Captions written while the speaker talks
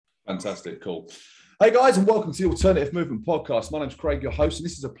Fantastic, cool. Hey guys, and welcome to the Alternative Movement Podcast. My name's Craig, your host, and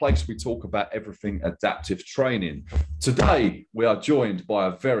this is a place we talk about everything adaptive training. Today, we are joined by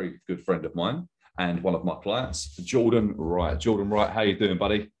a very good friend of mine and one of my clients, Jordan Wright. Jordan Wright, how you doing,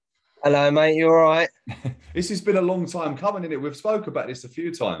 buddy? Hello, mate. You all right? This has been a long time coming, innit? We've spoke about this a few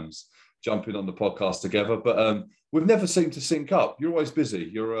times, jumping on the podcast together, but we've never seemed to sync up. You're always busy.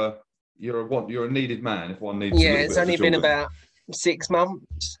 You're a needed man. If one needs, yeah, it's only been about 6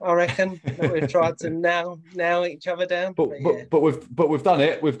 months, I reckon, that we've tried to nail each other down. But we've done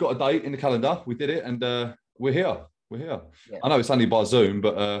it. We've got a date in the calendar. We did it, and we're here. We're here. Yeah. I know it's only by Zoom,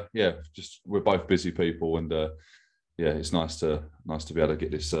 but just we're both busy people, and it's nice to be able to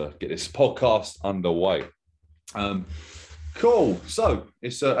get this podcast underway. Cool. So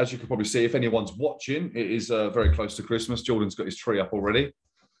it's as you can probably see, if anyone's watching, it is very close to Christmas. Jordan's got his tree up already.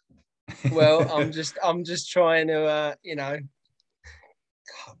 Well, I'm just trying to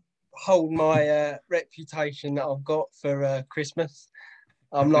hold my reputation that I've got for Christmas.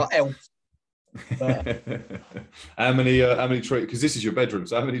 I'm not elf. But... How many trees? Because this is your bedroom.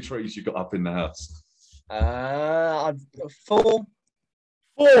 So how many trees you got up in the house? Four.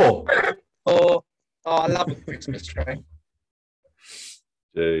 Four. Oh, I love a Christmas tree.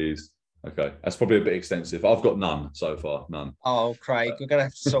 Jeez. Okay, that's probably a bit extensive. I've got none so far. None. Oh, Craig, we're gonna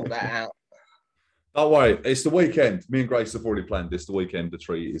have to sort that out. Don't worry, it's the weekend. Me and Grace have already planned this. The weekend, the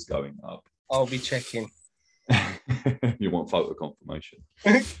tree is going up. I'll be checking. You want photo confirmation?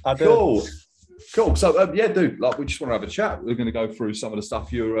 I do. Cool. So dude, we just want to have a chat. We're going to go through some of the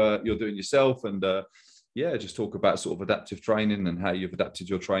stuff you're doing yourself, and just talk about sort of adaptive training and how you've adapted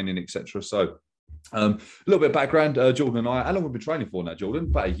your training, etc. So, a little bit of background. Jordan and I. How long have we been training for now, Jordan?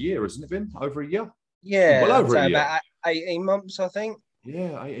 About a year, hasn't it been? Over a year? Yeah, well over a year. About 18 months, I think.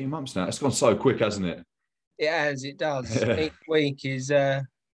 Yeah, 18 months now. It's gone so quick, hasn't it? It has. It does. Each week is the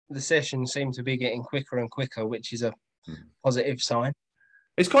sessions seem to be getting quicker and quicker, which is a positive sign.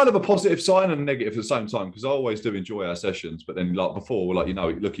 It's kind of a positive sign and a negative at the same time, because I always do enjoy our sessions, but then like before, we're like, you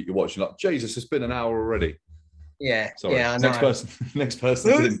look at your watch and like, Jesus, it's been an hour already. Yeah. Sorry. Yeah, I know. Next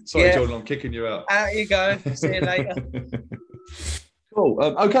person's in. Sorry, yeah. Jordan, I'm kicking you out. Out you go. See you later. Cool.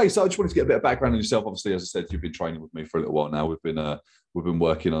 Okay, so I just wanted to get a bit of background on yourself. Obviously, as I said, you've been training with me for a little while now. We've been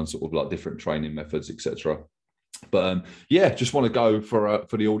working on sort of like different training methods, etc. But just want to go for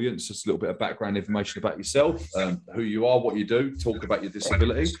the audience, just a little bit of background information about yourself, who you are, what you do, talk about your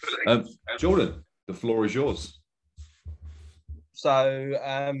disability. Jordan, the floor is yours. So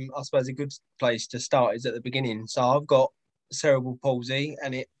I suppose a good place to start is at the beginning. So I've got cerebral palsy,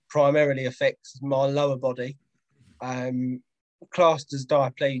 and it primarily affects my lower body. Classed as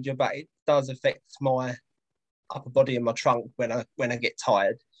diplegia, but it does affect my upper body and my trunk when I get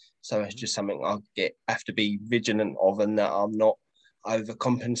tired. So it's just something I have to be vigilant of, and that I'm not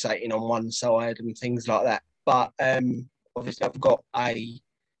overcompensating on one side and things like that. But obviously I've got a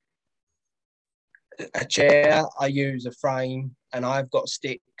chair, I use a frame, and I've got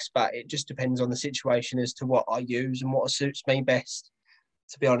sticks, but it just depends on the situation as to what I use and what suits me best.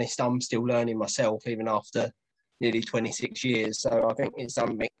 To be honest, I'm still learning myself even after nearly 26 years. So I think it's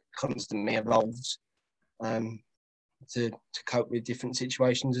something that constantly evolves to cope with different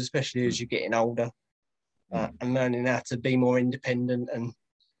situations, especially as you're getting older, and learning how to be more independent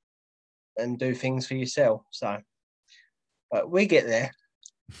and do things for yourself. So, but we get there.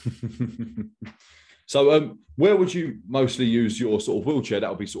 So where would you mostly use your sort of wheelchair? That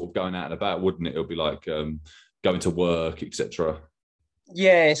would be sort of going out and about, wouldn't it? It'll be like going to work, etc.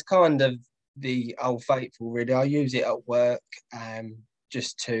 Yeah, it's kind of the old faithful, really. I use it at work, I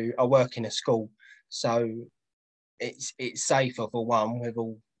work in a school, so it's safer for one, with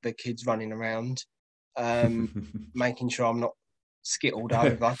all the kids running around, making sure I'm not skittled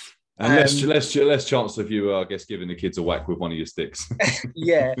over. And less chance of you, I guess, giving the kids a whack with one of your sticks.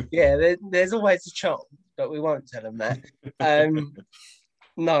 yeah. There's always a chance, but we won't tell them that.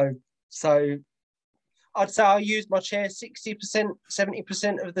 No, so I'd say I use my chair 60%,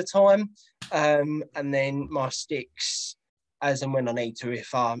 70% of the time, and then my sticks as and when I need to.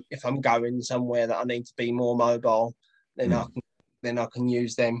 If I'm going somewhere that I need to be more mobile, then I can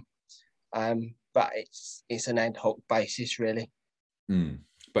use them. But it's an ad hoc basis, really.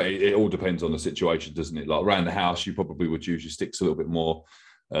 But it all depends on the situation, doesn't it? Like around the house, you probably would use your sticks a little bit more.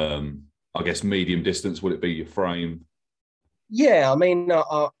 I guess medium distance, would it be your frame? Yeah, I mean,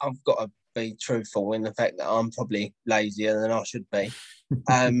 I've got to be truthful in the fact that I'm probably lazier than I should be.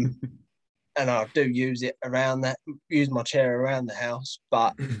 And I do use my chair around the house,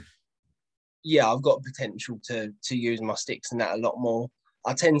 but yeah, I've got potential to use my sticks and that a lot more.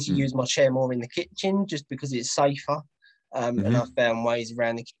 I tend to use my chair more in the kitchen just because it's safer. And I found ways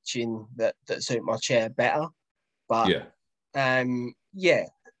around the kitchen that suit my chair better. But yeah,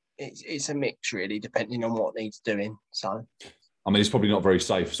 it's a mix really, depending on what needs doing. So, I mean, it's probably not very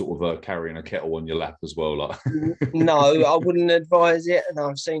safe, sort of carrying a kettle on your lap as well. Like, no, I wouldn't advise it. And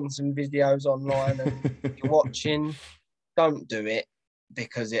I've seen some videos online, and if you're watching, don't do it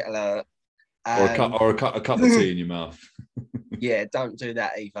because it'll hurt. or a cup of tea in your mouth. Yeah, don't do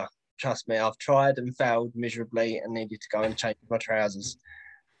that either. Trust me, I've tried and failed miserably and needed to go and change my trousers.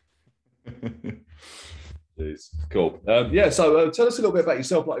 Jeez, cool. So tell us a little bit about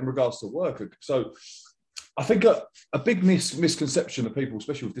yourself, like in regards to work. So I think a big misconception of people,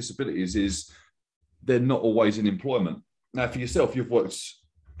 especially with disabilities, is they're not always in employment. Now, for yourself, you've worked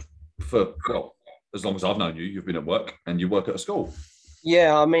for, well, as long as I've known you, you've been at work and you work at a school.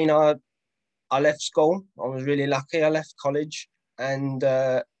 Yeah, I mean, I left school. I was really lucky. I left college and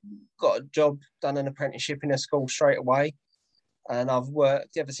got a job, done an apprenticeship in a school straight away. And I've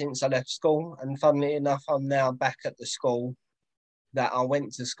worked ever since I left school. And funnily enough, I'm now back at the school that I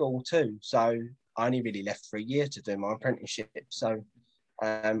went to school to. So I only really left for a year to do my apprenticeship. So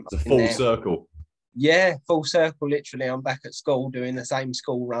it's a full circle. Yeah, full circle. Literally, I'm back at school doing the same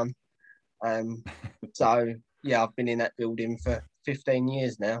school run. So yeah, I've been in that building for 15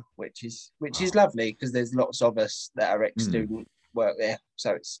 years now, which is lovely because there's lots of us that are ex-student work there,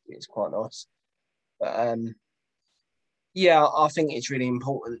 so it's quite nice. But yeah, I think it's really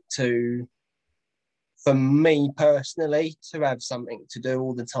important for me personally, to have something to do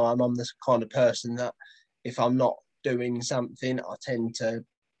all the time. I'm the kind of person that if I'm not doing something, I tend to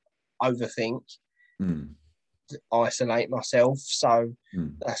overthink, isolate myself. So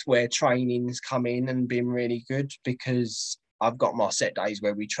that's where training's come in and been really good, because I've got my set days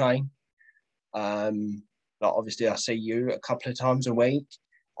where we train. Like obviously I see you a couple of times a week,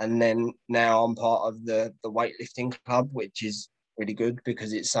 and then now I'm part of the weightlifting club, which is really good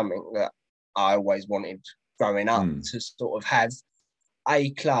because it's something that I always wanted growing up, to sort of have a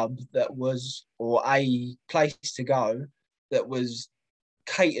club that was, or a place to go that was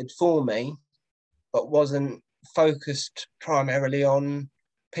catered for me, but wasn't focused primarily on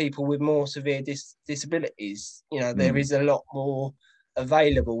people with more severe disabilities. You know, there is a lot more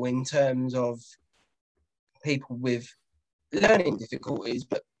available in terms of people with learning difficulties,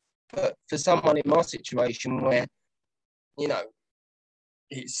 but for someone in my situation where, you know,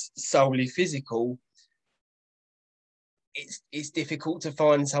 it's solely physical, it's difficult to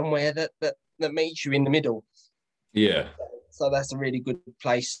find somewhere that meets you in the middle. Yeah. So that's a really good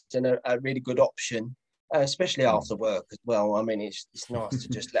place and a really good option, especially after work as well. I mean, it's nice to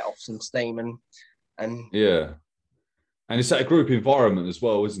just let off some steam and yeah. And it's that group environment as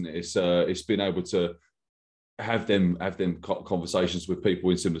well, isn't it? It's been able to have them conversations with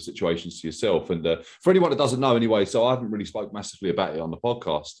people in similar situations to yourself. And for anyone that doesn't know anyway, so I haven't really spoke massively about it on the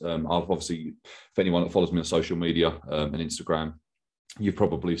podcast. I've obviously, if anyone that follows me on social media and Instagram, you've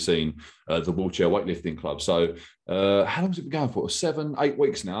probably seen the Wheelchair Weightlifting Club. So how long has it been going for? 7-8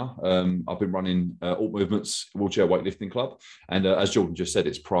 weeks now. I've been running Alt Movements Wheelchair Weightlifting Club. And as Jordan just said,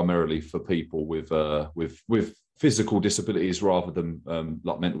 it's primarily for people with physical disabilities rather than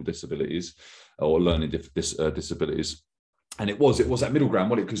like mental disabilities or learning disabilities. And it was that middle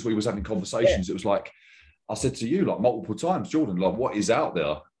ground, wasn't it? Because we was having conversations. Yeah. It was like, I said to you like multiple times, Jordan, like, what is out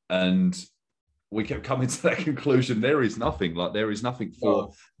there? And we kept coming to that conclusion. There is nothing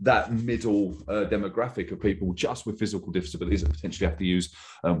for that middle demographic of people just with physical disabilities that potentially have to use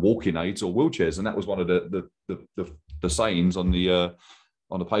walking aids or wheelchairs. And that was one of the sayings on the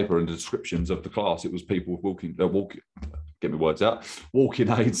paper and the descriptions of the class. It was people with walking aids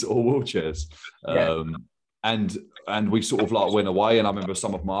or wheelchairs. Yeah. And we sort of like went away. And I remember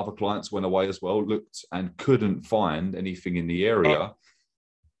some of my other clients went away as well, looked and couldn't find anything in the area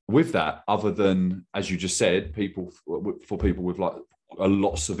with that, other than, as you just said, people with like a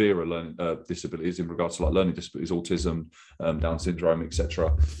lot severer learning disabilities in regards to like learning disabilities, autism, Down syndrome,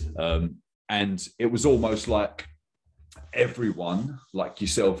 etc. And it was almost like everyone, like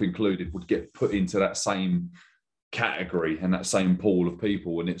yourself included, would get put into that same category and that same pool of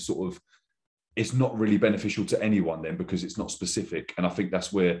people, and it's not really beneficial to anyone then, because it's not specific. And I think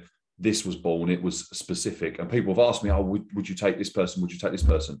that's where this was born. It was specific, and people have asked me, "Oh, would you take this person? Would you take this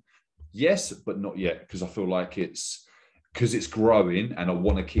person?" Yes, but not yet, because I feel like it's growing, and I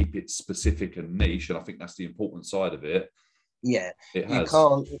want to keep it specific and niche, and I think that's the important side of it. Yeah, you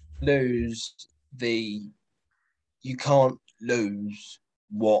can't lose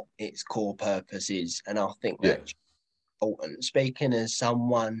what its core purpose is, and I think that's important. Speaking as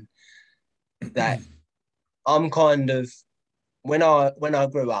someone that I'm kind of, when I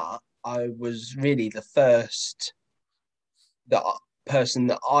grew up, I was really the first the person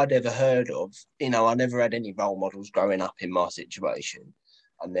that I'd ever heard of. I never had any role models growing up in my situation.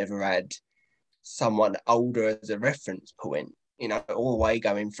 I never had someone older as a reference point. All the way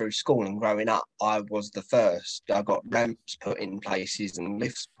going through school and growing up, I was the first. I got ramps put in places and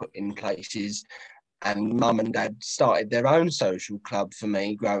lifts put in places. And mum and dad started their own social club for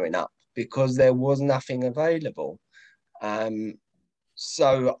me growing up because there was nothing available.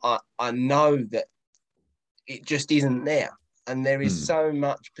 So I know that it just isn't there. And there is so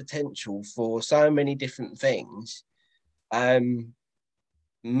much potential for so many different things.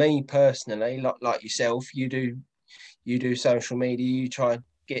 Me personally, like yourself, you do social media, you try and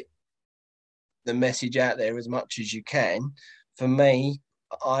get the message out there as much as you can. For me,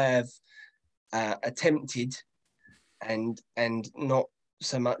 I have attempted and not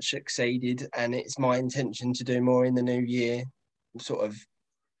so much succeeded, and it's my intention to do more in the new year, sort of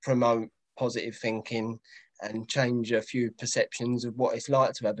promote positive thinking and change a few perceptions of what it's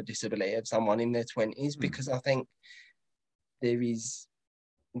like to have a disability of someone in their 20s, because I think there is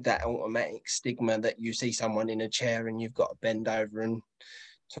that automatic stigma that you see someone in a chair and you've got to bend over and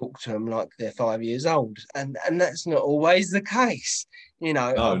talk to them like they're 5 years old, and that's not always the case.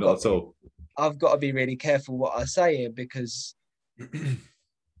 No, not at all. I've got to be really careful what I say here, because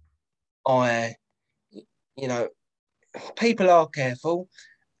people are careful,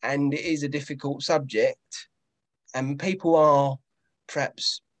 and it is a difficult subject, and people are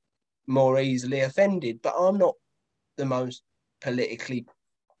perhaps more easily offended, but I'm not the most politically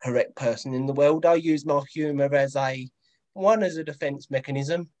correct person in the world. I use my humour as a defence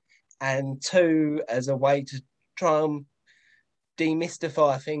mechanism, and two, as a way to try and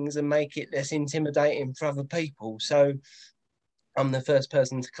demystify things and make it less intimidating for other people. So I'm the first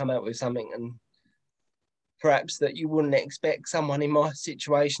person to come out with something, and perhaps that you wouldn't expect someone in my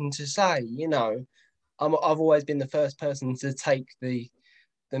situation to say. I've always been the first person to take the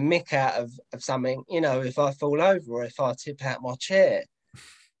mick out of something. If I fall over or if I tip out my chair,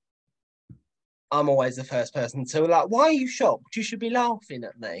 I'm always the first person to why are you shocked? You should be laughing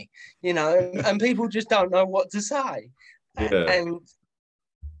at me, and people just don't know what to say. Yeah.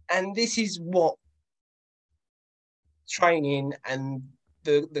 And this is what training and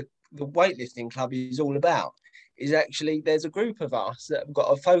the weightlifting club is all about. Is actually, there's a group of us that have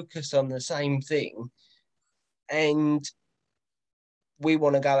got to focus on the same thing, and we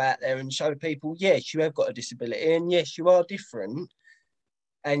want to go out there and show people, yes, you have got a disability, and yes, you are different,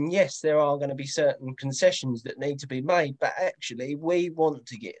 and yes, there are going to be certain concessions that need to be made, but actually we want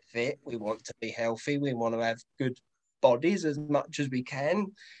to get fit, we want to be healthy, we want to have good bodies as much as we can.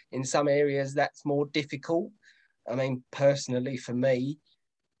 In some areas that's more difficult. I mean, personally for me,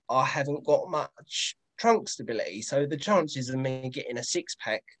 I haven't got much trunk stability, so the chances of me getting a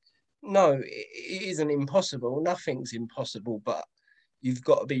six-pack, no, it isn't impossible. Nothing's impossible, but you've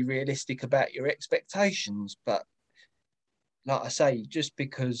got to be realistic about your expectations. But like I say, just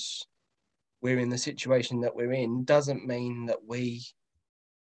because we're in the situation that we're in doesn't mean that we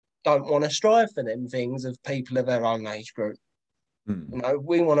don't want to strive for them things of people of our own age group.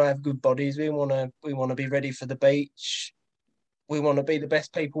 We want to have good bodies. We want to be ready for the beach. We want to be the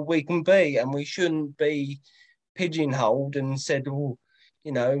best people we can be, and we shouldn't be pigeonholed and said, "Oh,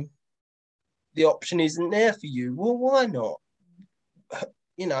 the option isn't there for you." Well, why not?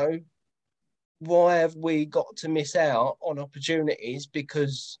 Why have we got to miss out on opportunities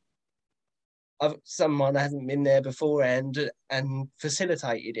because someone hasn't been there beforehand and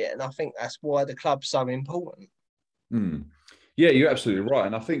facilitated it? And I think that's why the club's so important. Yeah, you're absolutely right.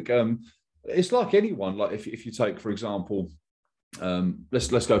 And I think it's like anyone. Like if you take, for example,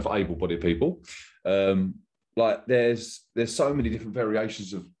 let's go for able-bodied people. Like there's so many different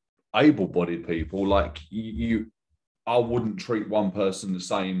variations of able-bodied people. Like I wouldn't treat one person the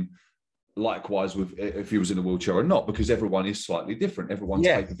same. Likewise, with if he was in a wheelchair or not, because everyone is slightly different. Everyone's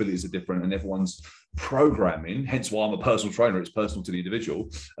capabilities are different, and everyone's programming. Hence, why I'm a personal trainer. It's personal to the individual.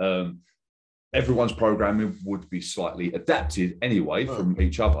 Everyone's programming would be slightly adapted anyway from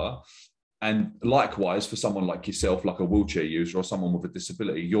each other. And likewise, for someone like yourself, like a wheelchair user or someone with a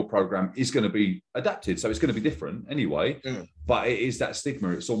disability, your program is going to be adapted. So it's going to be different anyway. But it is that stigma.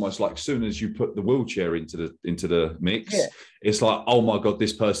 It's almost like as soon as you put the wheelchair into the mix, it's like, oh my God,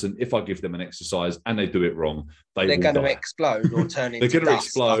 this person, if I give them an exercise and they do it wrong, they're going to explode or turn into dust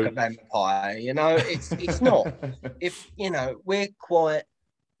explode. Like a vampire. It's not. If we're quite.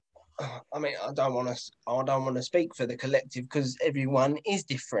 I mean, I don't want to speak for the collective because everyone is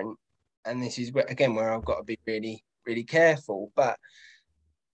different. And this is again where I've got to be really, really careful. But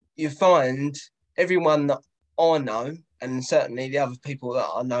you find everyone that I know, and certainly the other people that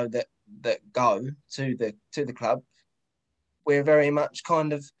I know that go to the club, we're very much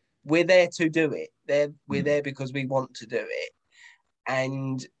kind of, we're there to do it. We're there because we want to do it.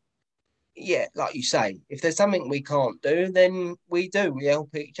 And yeah, like you say, if there's something we can't do, then we do. We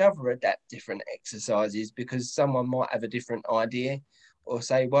help each other adapt different exercises because someone might have a different idea or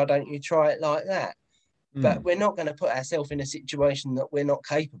say, why don't you try it like that? But we're not going to put ourselves in a situation that we're not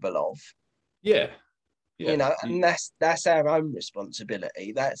capable of. Yeah. You know, and that's our own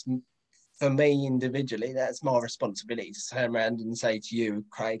responsibility. That's, for me individually, that's my responsibility to turn around and say to you,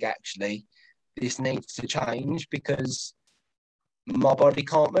 Craig, actually, this needs to change because my body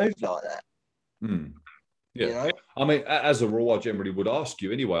can't move like that. Yeah. You know? I mean, as a rule, I generally would ask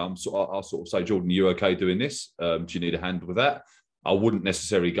you anyway. I'll sort of say, Jordan, are you okay doing this? Do you need a hand with that? I wouldn't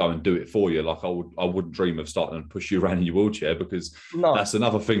necessarily go and do it for you. Like I wouldn't dream of starting to push you around in your wheelchair because that's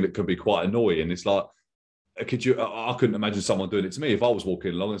another thing that can be quite annoying. It's like, I couldn't imagine someone doing it to me if I was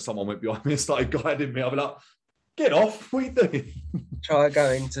walking along and someone went behind me and started guiding me. I'd be like, get off, what are you doing? Try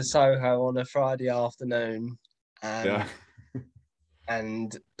going to Soho on a Friday afternoon.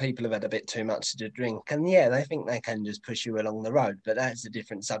 And people have had a bit too much to drink. And yeah, they think they can just push you along the road, but that's a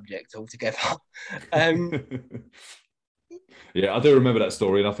different subject altogether. Yeah, I do remember that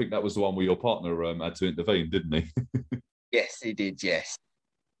story. And I think that was the one where your partner had to intervene, didn't he? Yes, he did, yes.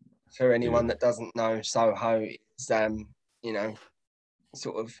 For anyone that doesn't know, Soho is, you know,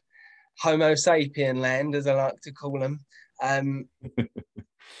 sort of Homo sapien land, as I like to call them. And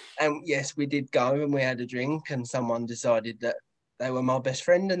yes, we did go and we had a drink and someone decided that they were my best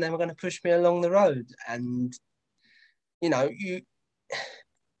friend and they were going to push me along the road. And, you know, it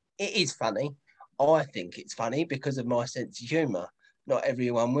is funny. I think it's funny because of my sense of humour. Not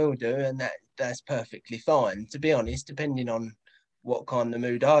everyone will do, and that's perfectly fine. To be honest, depending on what kind of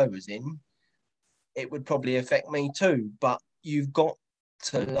mood I was in, it would probably affect me too. But you've got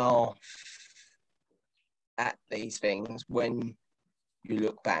to laugh at these things when you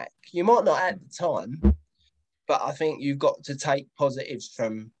look back. You might not at the time, but I think you've got to take positives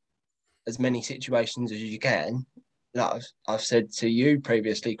from as many situations as you can. Like I've said to you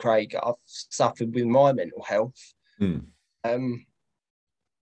previously, Craig, I've suffered with my mental health.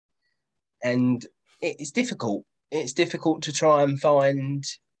 And it's difficult. It's difficult to try and find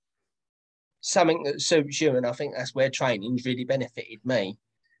something that suits you. And I think that's where training's really benefited me.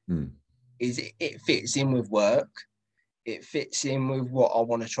 Is it fits in with work. It fits in with what I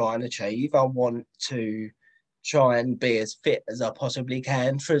want to try and achieve. I want to try and be as fit as I possibly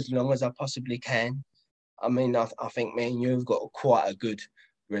can for as long as I possibly can. I mean, I think me and you have got quite a good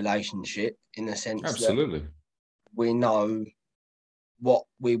relationship in the sense that we know what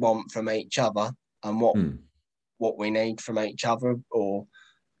we want from each other and what we need from each other, or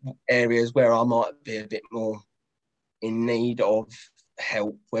areas where I might be a bit more in need of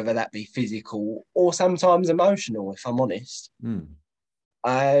help, whether that be physical or sometimes emotional, if I'm honest.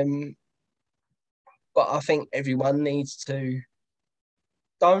 But I think everyone needs to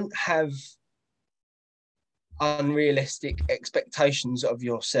don't have unrealistic expectations of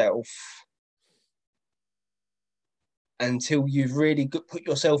yourself until you've really put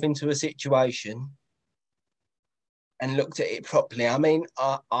yourself into a situation and looked at it properly. I mean,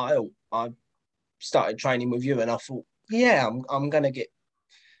 I started training with you and I thought, yeah, I'm going to get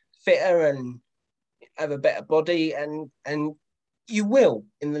fitter and have a better body, and you will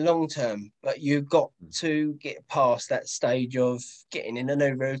in the long term, but you've got to get past that stage of getting in a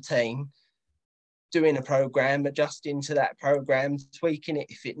new routine, doing a program, adjusting to that program, tweaking it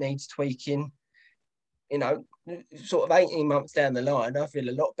if it needs tweaking. You know, sort of 18 months down the line, I feel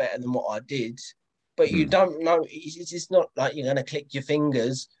a lot better than what I did. But you don't know, it's not like you're going to click your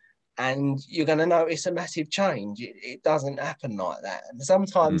fingers and you're going to notice a massive change. It doesn't happen like that. And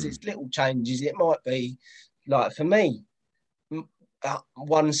sometimes it's little changes. It might be like, for me,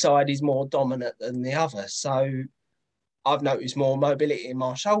 one side is more dominant than the other. So I've noticed more mobility in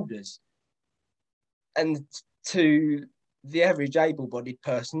my shoulders. And to the average able-bodied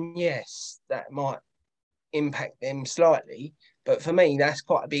person, yes, that might impact them slightly. But for me, that's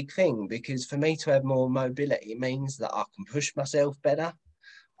quite a big thing, because for me to have more mobility means that I can push myself better.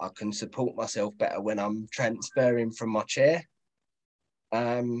 I can support myself better when I'm transferring from my chair.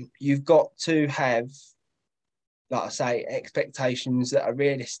 You've got to have, like I say, expectations that are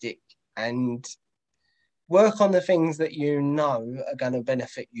realistic and work on the things that you know are going to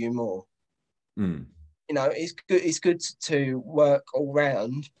benefit you more. You know, it's good to work all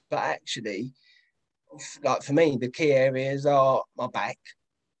round, but actually, like for me, the key areas are my back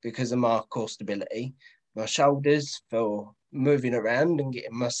because of my core stability, my shoulders for moving around and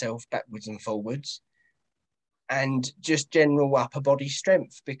getting myself backwards and forwards, and just general upper body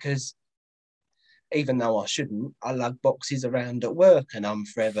strength, because even though I shouldn't, I lug boxes around at work and I'm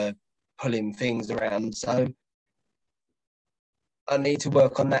forever pulling things around. So I need to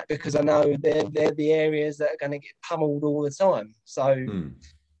work on that because I know they're the areas that are going to get pummeled all the time. So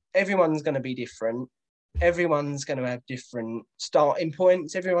everyone's going to be different. Everyone's going to have different starting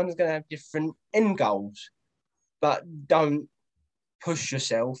points. Everyone's going to have different end goals. But don't push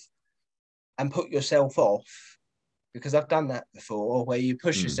yourself and put yourself off, because I've done that before, where you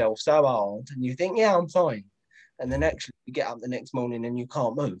push yourself so hard and you think, yeah, I'm fine. And then actually you get up the next morning and you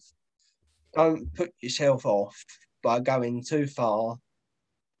can't move. Don't put yourself off by going too far,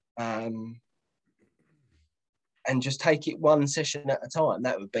 and just take it one session at a time.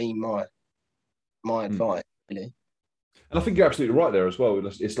 That would be my advice, really. And I think you're absolutely right there as well.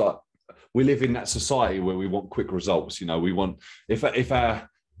 It's like we live in that society where we want quick results. You know, we want if our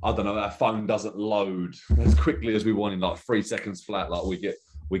I don't know, our phone doesn't load as quickly as we want in like 3 seconds flat, like we get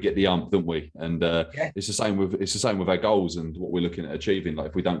the don't we? And it's the same with our goals and what we're looking at achieving. Like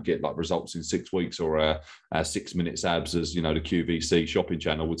if we don't get like results in 6 weeks, or our 6 minutes abs, as you know, the QVC shopping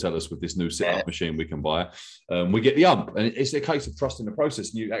channel will tell us with this new sit-up machine we can buy, we get the and it's a case of trusting the process.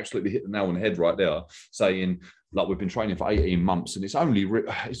 And you absolutely hit the nail on the head right there, saying like we've been training for 18 months, and it's not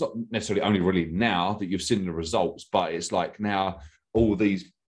necessarily only really now that you've seen the results, but it's like now all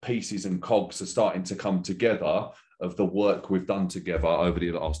these pieces and cogs are starting to come together of the work we've done together over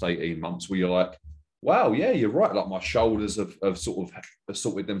the last 18 months, where you're like, wow, yeah, you're right. Like my shoulders have sort of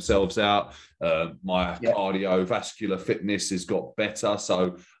sorted themselves out. My cardiovascular fitness has got better.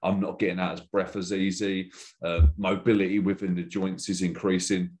 So I'm not getting out of breath as easy. Mobility within the joints is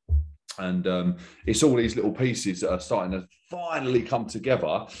increasing. And it's all these little pieces that are starting to finally come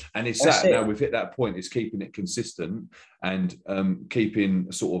together. And it's now we've hit that point, it's keeping it consistent and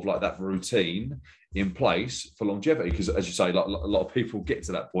keeping sort of like that routine in place for longevity. Because as you say, like a lot of people get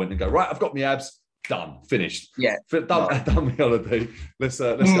to that point and go, right, I've got my abs, done, finished. Yeah. Done the holiday. Let's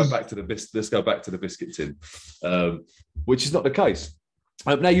go back to the biscuit tin, which is not the case.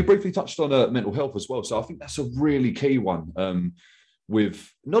 Now you briefly touched on mental health as well. So I think that's a really key one.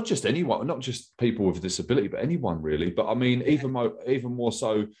 With not just anyone, not just people with a disability, but anyone really. But I mean, even more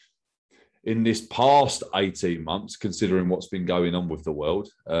so in this past 18 months, considering what's been going on with the world,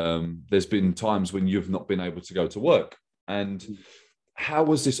 there's been times when you've not been able to go to work. And how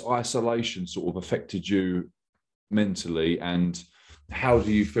has this isolation sort of affected you mentally? And how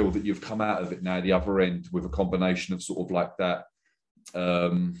do you feel that you've come out of it now, the other end, with a combination of sort of like that,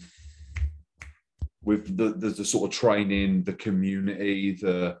 with the sort of training, the community,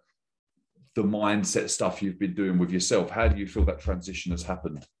 the mindset stuff you've been doing with yourself? How do you feel that transition has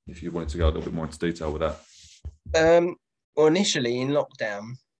happened? If you wanted to go a little bit more into detail with that. Well, initially in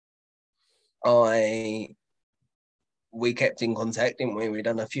lockdown, we kept in contact, didn't we? We'd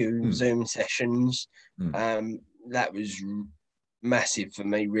done a few Zoom sessions. That was massive for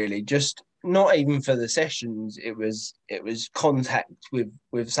me, really. Just not even for the sessions, it was contact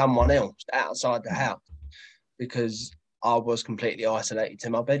with someone else outside the house, because I was completely isolated to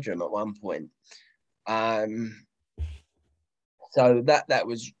my bedroom at one point. So that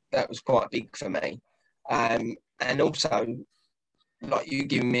was quite big for me. And also, like, you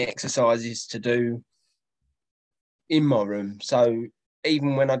giving me exercises to do in my room. So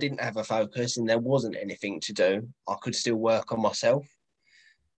even when I didn't have a focus and there wasn't anything to do, I could still work on myself.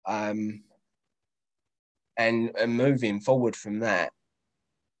 And moving forward from that,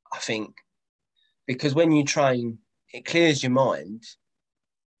 I think, because when you train, it clears your mind.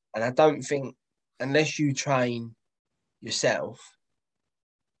 And I don't think, unless you train yourself,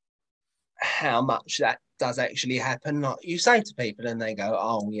 how much that does actually happen. Like, you say to people and they go,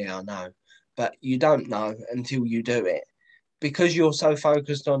 oh yeah, I know. But you don't know until you do it. Because you're so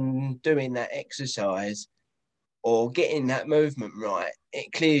focused on doing that exercise or getting that movement right,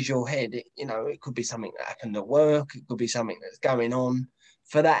 it clears your head. It could be something that happened at work. It could be something that's going on.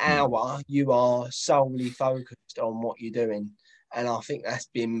 For that hour, you are solely focused on what you're doing. And I think that's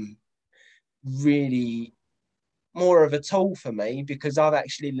been really more of a tool for me, because I've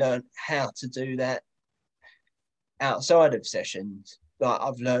actually learned how to do that outside of sessions. Like,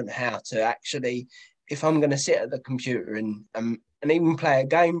 I've learned how to actually, if I'm going to sit at the computer and even play a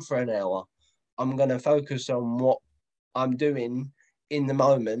game for an hour, I'm going to focus on what I'm doing in the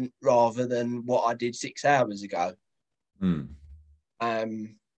moment rather than what I did 6 hours ago.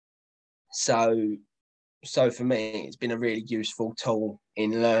 So for me, it's been a really useful tool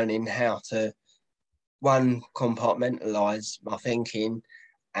in learning how to, one, compartmentalize my thinking,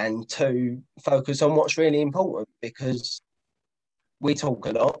 and two, focus on what's really important, because we talk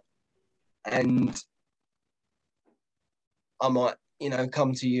a lot, and I might,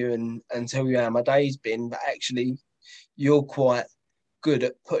 come to you and tell you how my day's been, but actually you're quite good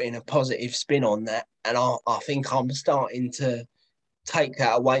at putting a positive spin on that. And I think I'm starting to take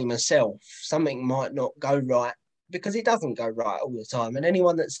that away myself. Something might not go right because it doesn't go right all the time. And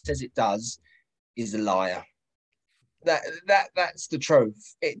anyone that says it does is a liar. That's the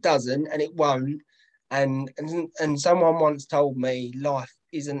truth. It doesn't and it won't. And someone once told me life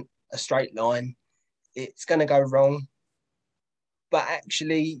isn't a straight line. It's going to go wrong. But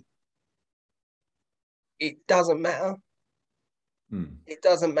actually, it doesn't matter. It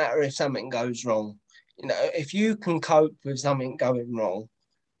doesn't matter if something goes wrong. If you can cope with something going wrong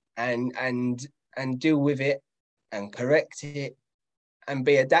and deal with it and correct it and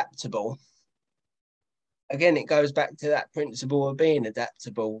be adaptable, again, it goes back to that principle of being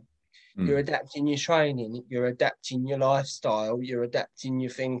adaptable. You're adapting your training, you're adapting your lifestyle, you're adapting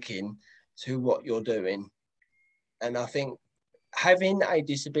your thinking to what you're doing. And I think having a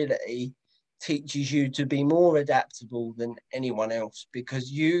disability teaches you to be more adaptable than anyone else, because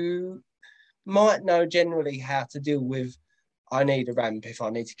you might know generally how to deal with, I need a ramp if I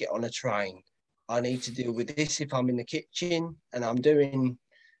need to get on a train. I need to deal with this if I'm in the kitchen and I'm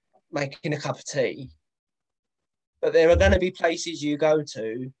making a cup of tea. But there are going to be places you go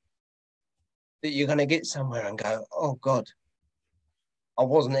to that you're going to get somewhere and go, oh God, I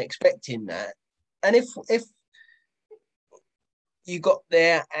wasn't expecting that. And if you got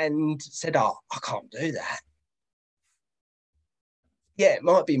there and said, oh, I can't do that. Yeah, it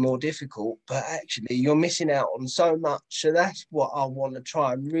might be more difficult, but actually you're missing out on so much. So that's what I want to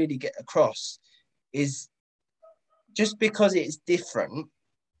try and really get across, is just because it's different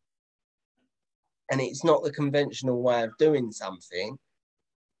and it's not the conventional way of doing something,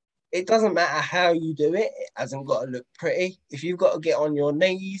 it doesn't matter how you do it. It hasn't got to look pretty. If you've got to get on your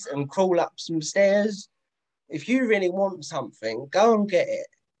knees and crawl up some stairs, if you really want something, go and get it.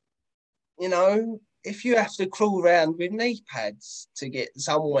 If you have to crawl around with knee pads to get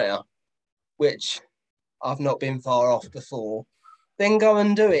somewhere, which I've not been far off before, then go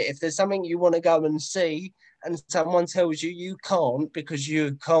and do it. If there's something you want to go and see and someone tells you can't because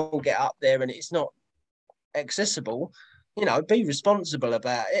you can't get up there and it's not accessible, be responsible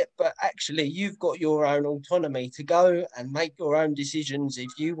about it. But actually, you've got your own autonomy to go and make your own decisions.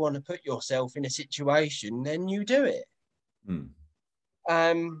 If you want to put yourself in a situation, then you do it.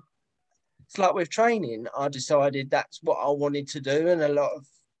 It's like with training, I decided that's what I wanted to do. And a lot of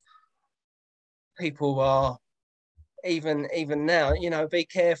people are, even now, be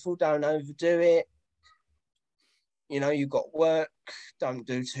careful, don't overdo it. You've got work, don't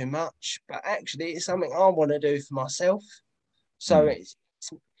do too much. But actually, it's something I want to do for myself. So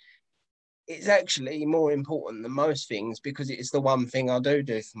it's actually more important than most things, because it's the one thing I do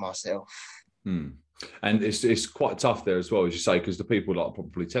for myself. And it's quite tough there as well, as you say, because the people that are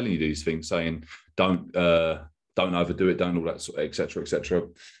probably telling you these things, saying don't overdo it, don't all that sort of, etc.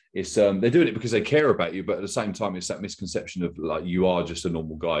 It's they're doing it because they care about you, but at the same time, it's that misconception of like, you are just a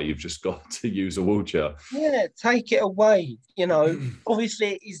normal guy, you've just got to use a wheelchair. Yeah, take it away.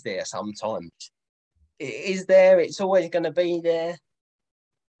 Obviously it is there sometimes. It is there. It's always going to be there.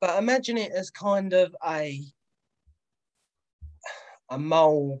 But imagine it as kind of a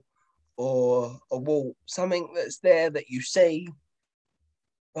mole or a wall, something that's there that you see,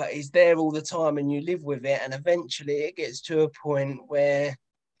 but is there all the time and you live with it. And eventually it gets to a point where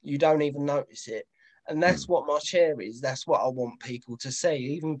you don't even notice it. And that's what my chair is. That's what I want people to see.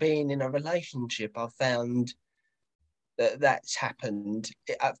 Even being in a relationship, I've found that's happened.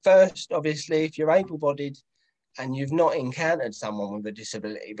 At first, obviously, if you're able-bodied and you've not encountered someone with a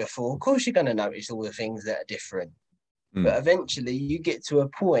disability before, of course you're going to notice all the things that are different. But eventually you get to a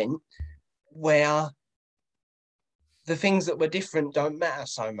point where the things that were different don't matter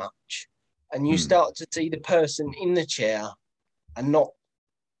so much. And you start to see the person in the chair and not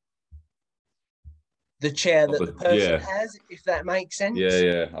the chair that the person has, if that makes sense.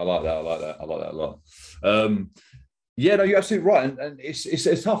 Yeah. I like that a lot. Yeah, no, you're absolutely right. And it's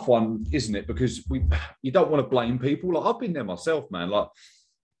a tough one, isn't it? Because you don't want to blame people. Like, I've been there myself, man. Like,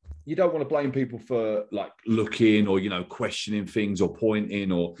 you don't want to blame people for like looking or, questioning things or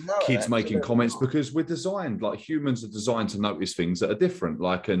pointing or kids making comments, because we're designed, like humans are designed to notice things that are different,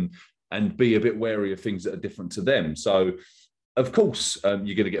 like, and be a bit wary of things that are different to them. So of course, you're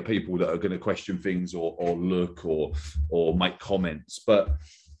going to get people that are going to question things or look or make comments. But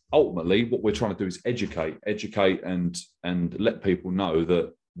ultimately, what we're trying to do is educate and let people know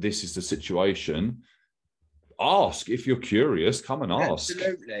that this is the situation. Ask if you're curious. Come and ask.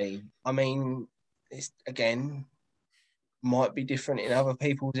 Absolutely. I mean, it's again might be different in other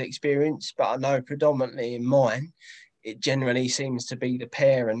people's experience, but I know predominantly in mine, it generally seems to be the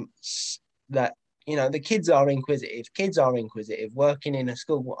parents that, you know, the kids are inquisitive. Kids are inquisitive. Working in a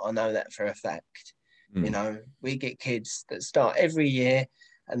school, I know that for a fact. You know, we get kids that start every year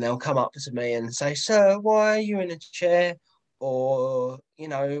and they'll come up to me and say, "Sir, why are you in a chair?" Or, you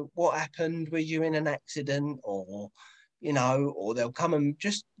know, "What happened? Were you in an accident?" Or, you know, or they'll come and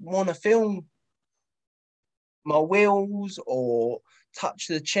just want to film my wheels or touch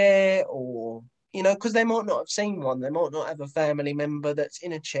the chair, or, you know, because they might not have seen one. They might not have a family member that's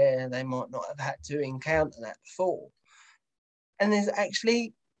in a chair. They might not have had to encounter that before. And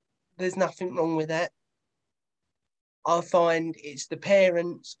there's nothing wrong with that. I find it's the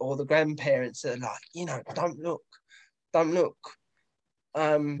parents or the grandparents that are like, you know, don't look.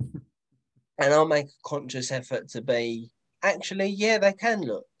 And I'll make a conscious effort to be, actually, yeah, they can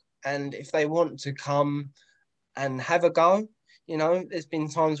look. And if they want to come and have a go, you know, there's been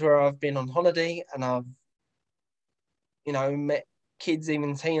times where I've been on holiday and I've, you know, met kids,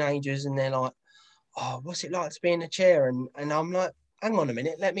 even teenagers, and they're like, "Oh, what's it like to be in a chair?" And I'm like, "Hang on a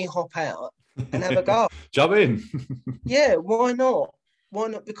minute, let me hop out and have a go." Jump in. Yeah, why not? Why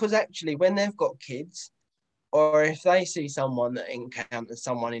not? Because actually, when they've got kids, or if they see someone that encounters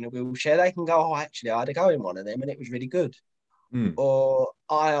someone in a wheelchair, they can go, "Oh, actually, I had a go in one of them and it was really good." Or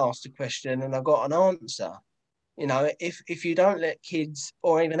I asked a question and I got an answer. You know, if you don't let kids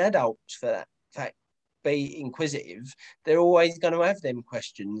or even adults, for that fact, be inquisitive, they're always going to have them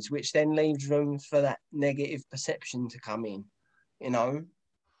questions, which then leaves room for that negative perception to come in. You know,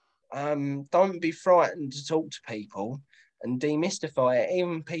 don't be frightened to talk to people and demystify it.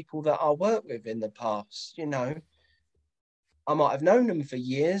 Even people that I worked with in the past, you know, I might have known them for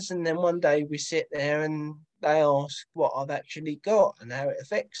years, and then one day we sit there and they ask what I've actually got and how it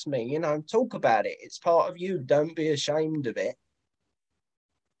affects me. You know, talk about it. It's part of you. Don't be ashamed of it.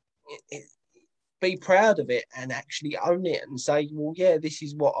 Be proud of it and actually own it and say, "Well, yeah, this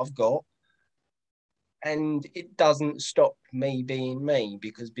is what I've got." And it doesn't stop me being me,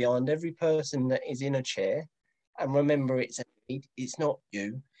 because behind every person that is in a chair, and remember, it's not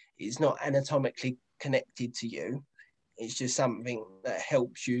you. It's not anatomically connected to you. It's just something that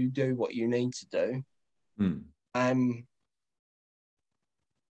helps you do what you need to do.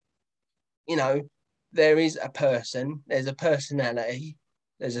 You know, there is a person, there's a personality,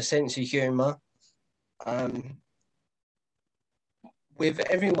 there's a sense of humor, with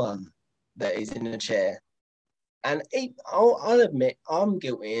everyone that is in a chair. And I'll admit, I'm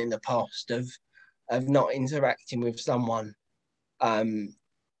guilty in the past of not interacting with someone in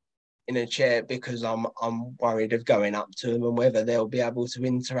a chair because I'm worried of going up to them and whether they'll be able to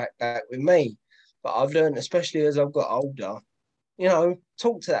interact back with me. But I've learned, especially as I've got older, you know,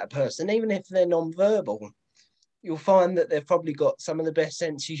 talk to that person, even if they're non-verbal. You'll find that they've probably got some of the best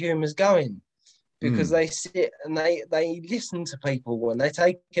sense of humours going, because they sit and they listen to people and they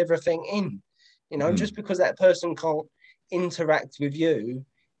take everything in. You know, just because that person can't interact with you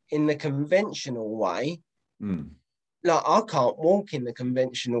in the conventional way, like I can't walk in the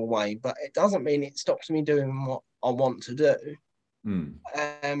conventional way, but it doesn't mean it stops me doing what I want to do.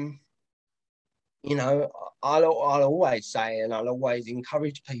 You know, I'll always say, and I'll always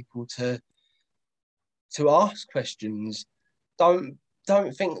encourage people to ask questions. Don't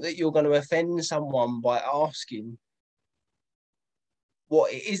think that you're going to offend someone by asking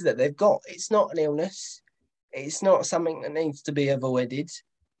what it is that they've got. It's not an illness. It's not something that needs to be avoided.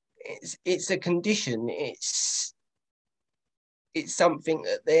 It's a condition. It's something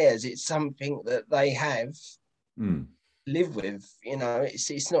that theirs. It's something that they have live with. You know,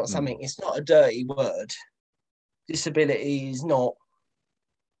 it's not something. It's not a dirty word. Disability is not,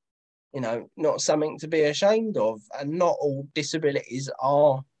 you know, not something to be ashamed of, and not all disabilities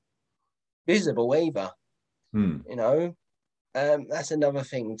are visible either. You know, that's another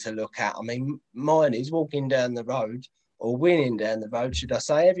thing to look at. I mean, mine is walking down the road, or winning down the road, should I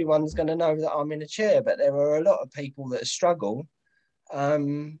say. Everyone's going to know that I'm in a chair, but there are a lot of people that struggle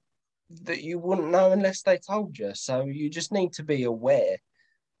that you wouldn't know unless they told you. So you just need to be aware,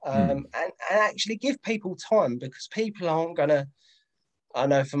 and actually give people time, because people aren't going to, I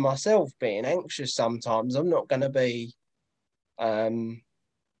know for myself, being anxious sometimes, I'm not going to be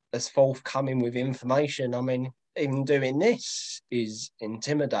as forthcoming with information. I mean, even doing this is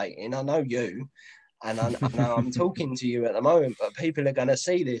intimidating. I know you, and I know I'm talking to you at the moment, but people are going to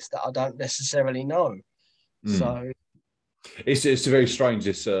see this that I don't necessarily know. So it's very strange,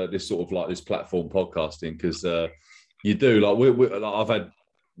 this sort of like this platform podcasting, because you do, like I've had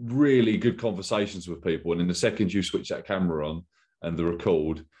really good conversations with people, and in the second you switch that camera on and the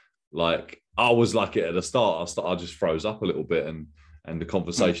record, like I was like it at the start, I just froze up a little bit, and the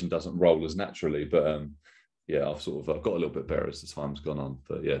conversation doesn't roll as naturally. But yeah, I've got a little bit better as the time's gone on,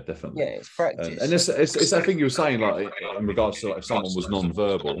 but yeah, definitely. Yeah, it's practice. And it's that thing you were saying, like in regards to like if someone was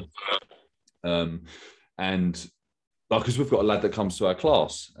non-verbal, and like because we've got a lad that comes to our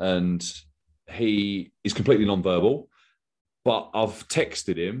class and he is completely non-verbal, but I've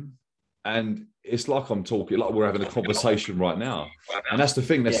texted him and it's like I'm talking, like we're having a conversation right now. And that's the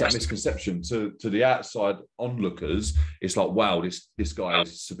thing, that's that misconception to the outside onlookers. It's like, wow, this guy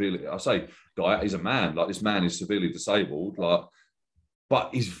is severely, I say guy, he's a man, like this man is severely disabled, like,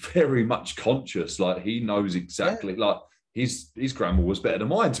 but he's very much conscious, like he knows exactly, like his grammar was better than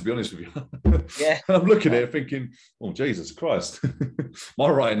mine, to be honest with you. Yeah. I'm looking at it thinking, oh, Jesus Christ, my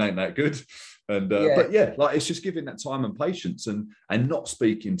writing ain't that good. And but yeah, like it's just giving that time and patience and not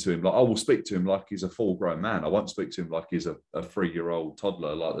speaking to him. Like I will speak to him like he's a full grown man. I won't speak to him like he's a 3-year-old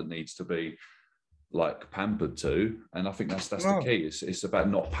toddler, like that needs to be like pampered to. And I think that's the key. It's about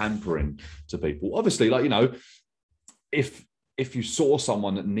not pampering to people. Obviously, like, you know, if you saw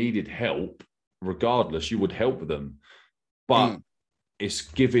someone that needed help, regardless, you would help them. But it's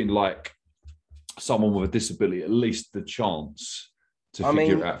giving like someone with a disability at least the chance to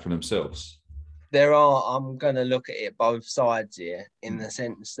figure it out for themselves. I'm going to look at it both sides here in the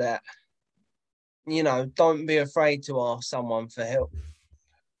sense that, you know, don't be afraid to ask someone for help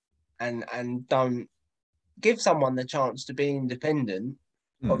and don't give someone the chance to be independent.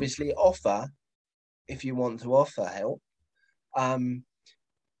 Obviously offer if you want to offer help.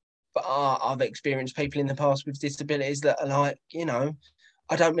 But I've experienced people in the past with disabilities that are like, you know,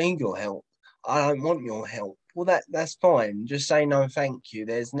 I don't need your help. I don't want your help. Well, that's fine. Just say no, thank you.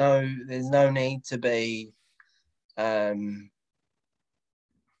 There's no need to be there's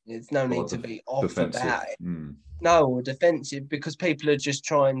no need to be off defensive. about it. No, or defensive, because people are just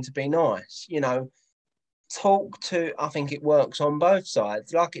trying to be nice. You know, I think it works on both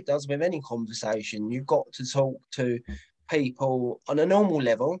sides, like it does with any conversation. You've got to talk to people on a normal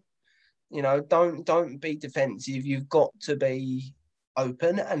level. You know, don't be defensive. You've got to be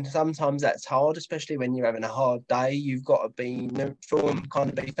open, and sometimes that's hard, especially when you're having a hard day. You've got to be neutral and kind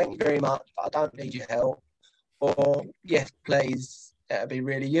of be, thank you very much, but I don't need your help, or yes please, that'd be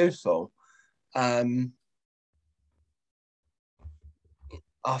really useful. I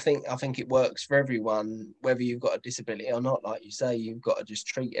think it works for everyone, whether you've got a disability or not. Like you say, you've got to just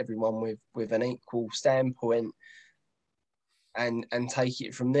treat everyone with an equal standpoint and take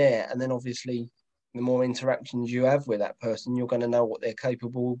it from there. And then obviously the more interactions you have with that person, you're going to know what they're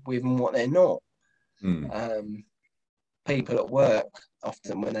capable with and what they're not. People at work,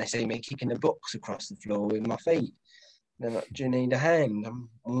 often when they see me kicking the books across the floor with my feet, they're like, do you need a hand?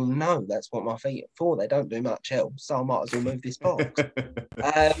 Well, no, that's what my feet are for. They don't do much else, so I might as well move this box.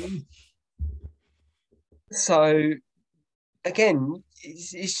 So again,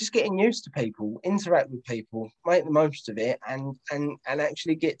 it's just getting used to people, interact with people, make the most of it, and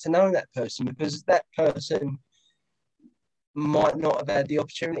actually get to know that person, because that person might not have had the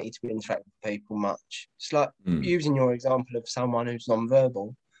opportunity to interact with people much. It's like using your example of someone who's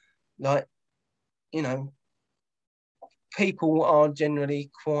non-verbal, like, you know, people are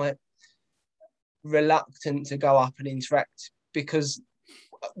generally quite reluctant to go up and interact because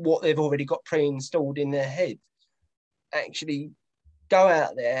what they've already got pre-installed in their head. Actually go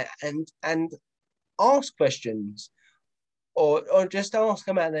out there and ask questions, or just ask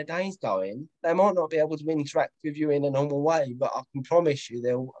them how their day's going. They might not be able to interact with you in a normal way, but I can promise you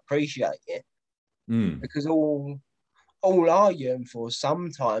they'll appreciate it. Because all I yearn for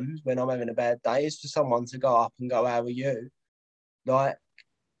sometimes when I'm having a bad day is for someone to go up and go, how are you? Like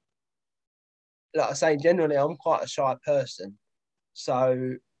I say, generally I'm quite a shy person,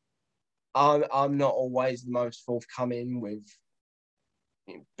 so I'm not always the most forthcoming with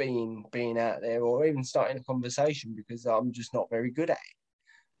being out there or even starting a conversation, because I'm just not very good at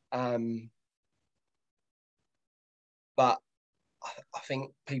it. But I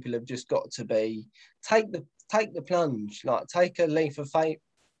think people have just got to take the plunge, like take a leap of faith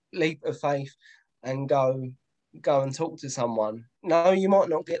and go and talk to someone. No, you might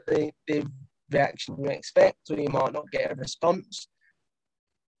not get the reaction you expect, or you might not get a response,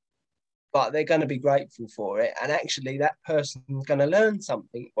 but they're going to be grateful for it. And actually that person's going to learn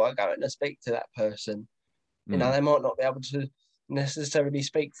something by going to speak to that person. You know, they might not be able to necessarily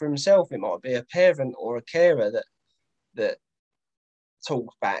speak for himself. It might be a parent or a carer that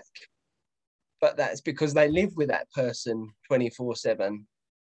talks back, but that's because they live with that person 24/7.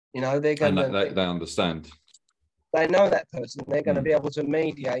 You know, they're going to... They understand. They know that person. They're going to be able to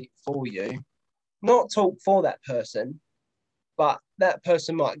mediate for you, not talk for that person, but that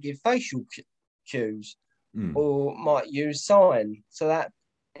person might give facial cues or might use sign, so that,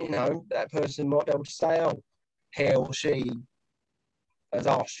 you know, that person might be able to say, oh, he or she has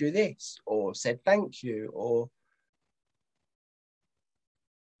asked you this or said thank you, or,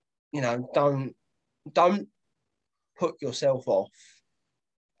 you know, don't put yourself off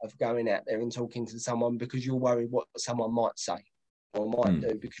of going out there and talking to someone because you're worried what someone might say or might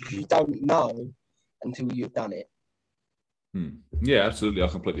do, because you don't know until you've done it. Yeah, absolutely. I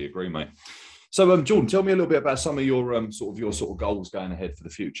completely agree, mate. So, Jordan, tell me a little bit about some of your sort of goals going ahead for the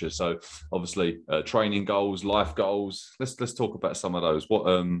future. So, obviously, training goals, life goals. Let's talk about some of those.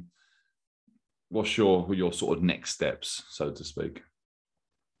 What's your sort of next steps, so to speak?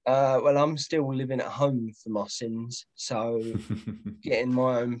 Well, I'm still living at home for my sins, so getting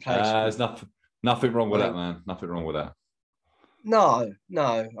my own place. There's nothing wrong with that, man. Nothing wrong with that. No.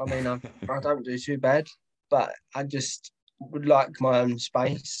 I mean, I don't do too bad, but I just would like my own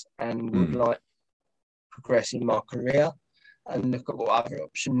space and would like progress in my career and look at what other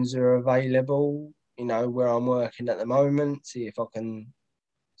options are available, you know, where I'm working at the moment, see if I can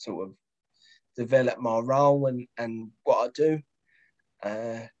sort of develop my role and what I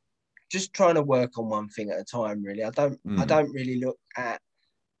do. Just trying to work on one thing at a time, really. I don't really look at,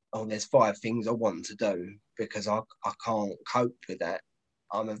 oh, there's 5 things I want to do, because I can't cope with that.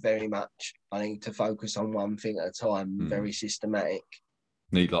 I'm a very much, I need to focus on one thing at a time, very systematic.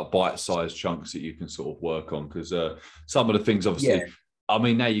 Need like bite-sized chunks that you can sort of work on, because some of the things, obviously, I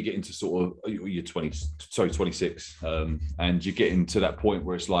mean, now you get into sort of, you're 26, and you get into that point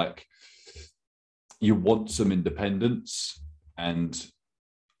where it's like you want some independence, and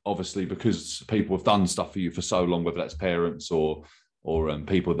obviously because people have done stuff for you for so long, whether that's parents or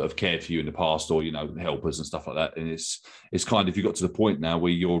people that have cared for you in the past, or, you know, helpers and stuff like that. And it's kind of, you got to the point now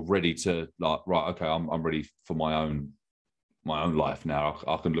where you're ready to, like, right, okay, I'm ready for my own life now.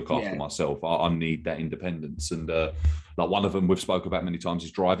 I can look after myself. I need that independence. And like one of them we've spoke about many times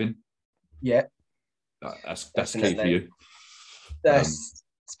is driving. Yeah. That's key for you. That's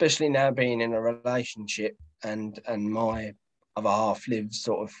especially now being in a relationship, and my other half lives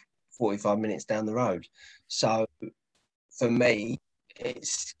sort of 45 minutes down the road. So for me,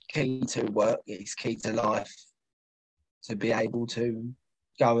 it's key to work, it's key to life to be able to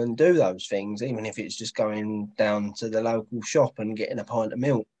go and do those things, even if it's just going down to the local shop and getting a pint of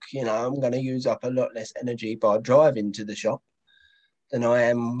milk. You know, I'm going to use up a lot less energy by driving to the shop than I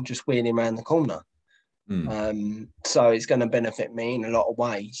am just wheeling around the corner. So it's going to benefit me in a lot of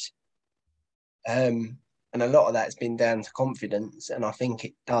ways. And a lot of that's been down to confidence, and I think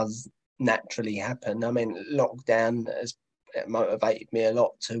it does naturally happen. I mean, lockdown has motivated me a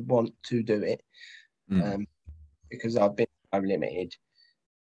lot to want to do it, because I've been so limited.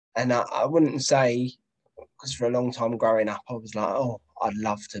 And I wouldn't say, because for a long time growing up, I was like, oh, I'd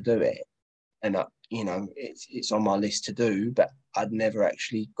love to do it. And, you know, it's on my list to do, but I'd never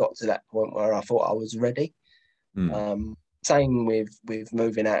actually got to that point where I thought I was ready. Same with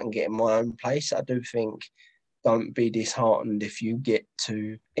moving out and getting my own place. I do think, don't be disheartened if you get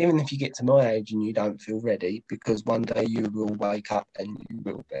to my age and you don't feel ready, because one day you will wake up and you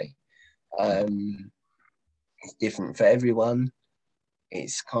will be. It's different for everyone.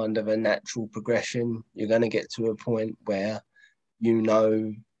 It's kind of a natural progression. You're going to get to a point where you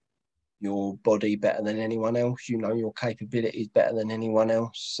know your body better than anyone else. You know your capabilities better than anyone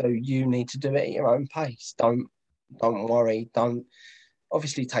else. So you need to do it at your own pace. Don't worry. Don't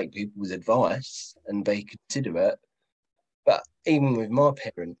obviously take people's advice and be considerate. But even with my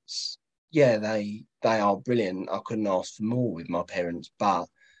parents, yeah, they are brilliant. I couldn't ask for more with my parents,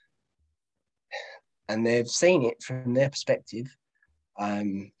 and they've seen it from their perspective.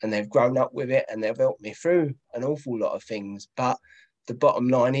 And they've grown up with it, and they've helped me through an awful lot of things. But the bottom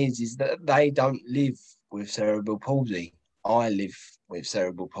line is that they don't live with cerebral palsy. I live with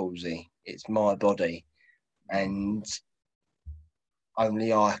cerebral palsy. It's my body, and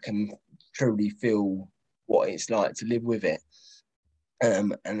only I can truly feel what it's like to live with it.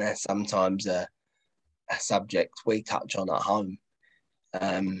 And that's sometimes a subject we touch on at home,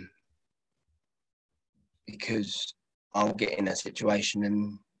 because I'll get in a situation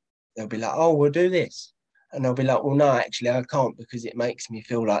and they'll be like, oh, we'll do this. And I'll be like, well, no, actually, I can't, because it makes me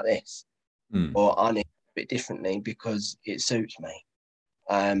feel like this. Or I need a bit differently because it suits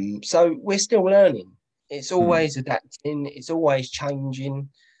me. So we're still learning. It's always adapting. It's always changing.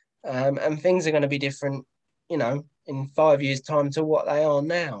 And things are going to be different, you know, in 5 years' time to what they are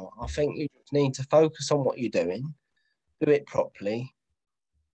now. I think you just need to focus on what you're doing, do it properly,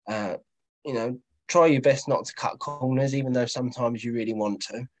 you know, try your best not to cut corners, even though sometimes you really want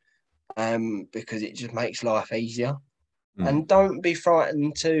to, because it just makes life easier. And don't be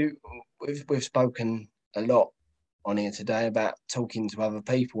frightened to, we've spoken a lot on here today about talking to other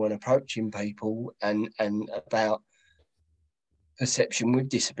people and approaching people and about perception with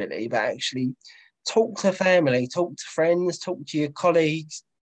disability, but actually talk to family, talk to friends, talk to your colleagues,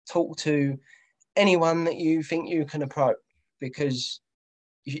 talk to anyone that you think you can approach, because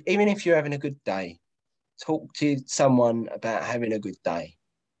even if you're having a good day, talk to someone about having a good day.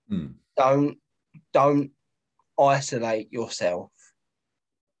 Don't isolate yourself.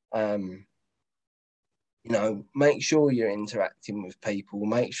 Make sure you're interacting with people.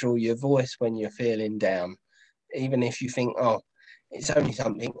 Make sure your voice when you're feeling down, even if you think, oh, it's only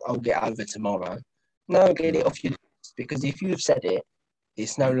something I'll get over tomorrow. No, get it off your list, because if you've said it,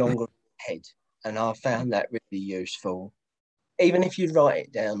 it's no longer in your head. And I found that really useful. Even if you write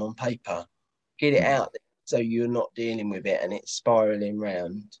it down on paper, get it out there so you're not dealing with it and it's spiraling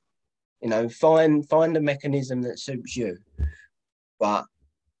round. Find a mechanism that suits you, but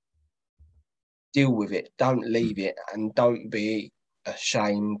deal with it. Don't leave it, and don't be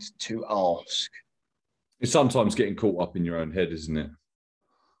ashamed to ask. It's sometimes getting caught up in your own head, isn't it?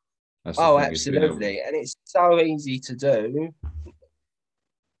 Absolutely. And it's so easy to do,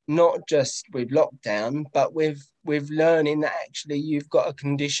 not just with lockdown, but with learning that actually you've got a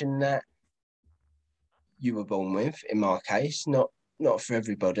condition that you were born with, in my case, not for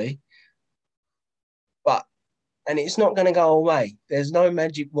everybody. And it's not going to go away. There's no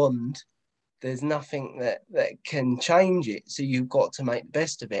magic wand. There's nothing that can change it. So you've got to make the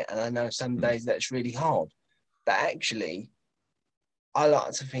best of it. And I know some days that's really hard. But actually, I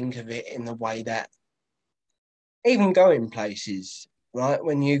like to think of it in the way that even going places, right?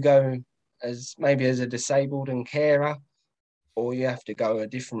 When you go as a disabled and carer, or you have to go a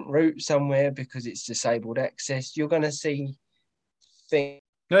different route somewhere because it's disabled access, you're going to see things.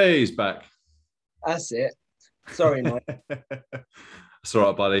 Hey, he's back. That's it. Sorry, Mike. It's all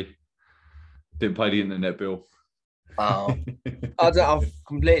right, buddy. Didn't pay the internet bill. Oh, I've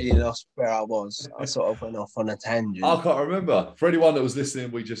completely lost where I was. I sort of went off on a tangent. I can't remember. For anyone that was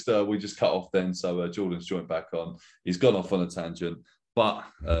listening, we just cut off then. So Jordan's joined back on. He's gone off on a tangent, but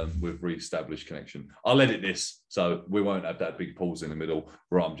we've re-established connection. I'll edit this, so we won't have that big pause in the middle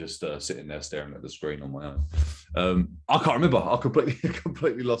where I'm just sitting there staring at the screen on my own. I can't remember. I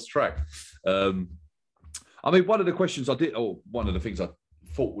completely lost track. One of the questions I did, or one of the things I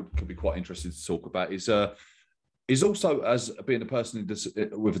thought could be quite interesting to talk about is also, as being a person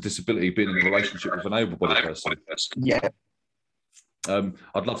with a disability, being in a relationship with an able-bodied person. Yeah.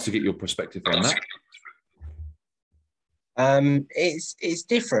 I'd love to get your perspective on that. It's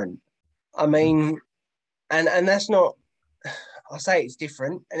different. I mean, and that's not. I say it's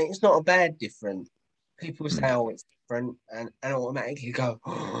different, and it's not a bad different. People say, "Oh, it's different," and automatically go,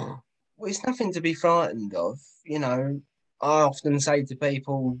 "Oh, well, it's nothing to be frightened of." I often say to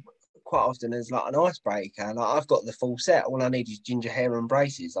people, quite often as like an icebreaker, like, I've got the full set. All I need is ginger hair and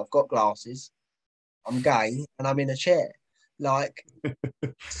braces. I've got glasses. I'm gay, and I'm in a chair. Like,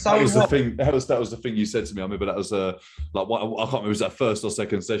 so that was the thing. That was the thing you said to me. I remember that was I can't remember, it was that first or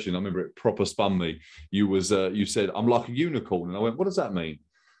second session. I remember it proper spun me. You said, "I'm like a unicorn," and I went, "What does that mean?"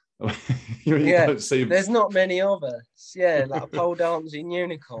 you don't see. There's not many of us. Yeah, like a pole dancing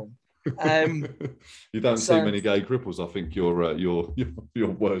unicorn. You don't see many gay cripples. I think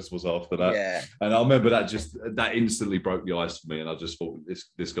your words was after that. Yeah. And I remember that instantly broke the ice for me, and I just thought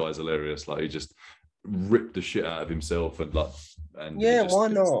this guy's hilarious. Like, he just ripped the shit out of himself why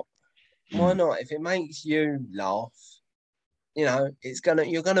not? Why not? If it makes you laugh, you're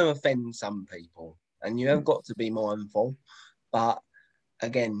gonna offend some people, and you have got to be mindful. But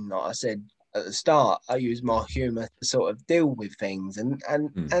again, like I said at the start, I use my humour to sort of deal with things, and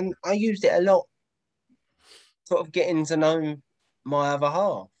I used it a lot, sort of getting to know my other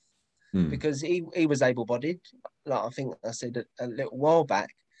half, because he was able-bodied. Like I think I said a little while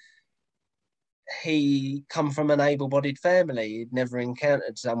back, he come from an able-bodied family. He'd never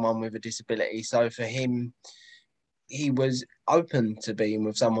encountered someone with a disability, so for him, he was open to being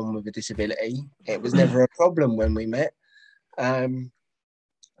with someone with a disability. It was never a problem when we met.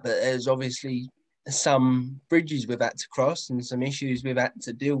 But there's obviously some bridges we've had to cross and some issues we've had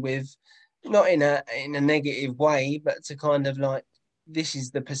to deal with, not in a negative way, but to kind of like, this is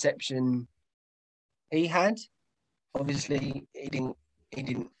the perception he had. Obviously, he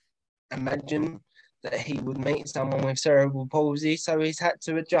didn't imagine that he would meet someone with cerebral palsy, so he's had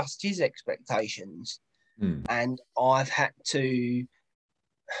to adjust his expectations. And I've had to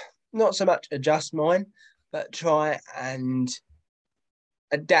not so much adjust mine, but try and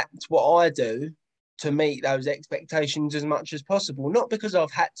adapt what I do to meet those expectations as much as possible. Not because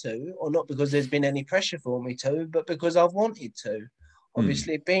I've had to, or not because there's been any pressure for me to, but because I've wanted to.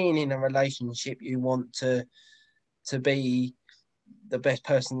 Obviously, being in a relationship, you want to to be the best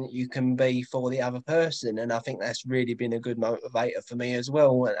person that you can be for the other person. And I think that's really been a good motivator for me as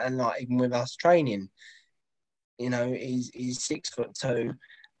well. And like even with us training, you know, he's 6'2"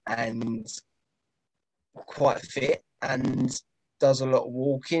 and quite fit and does a lot of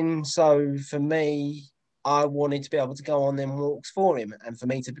walking. So for me, I wanted to be able to go on them walks for him. And for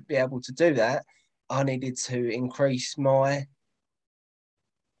me to be able to do that, I needed to increase my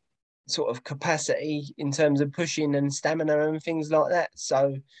sort of capacity in terms of pushing and stamina and things like that.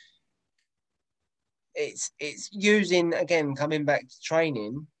 So it's using, again, coming back to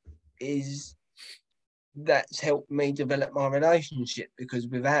training, is that's helped me develop my relationship, because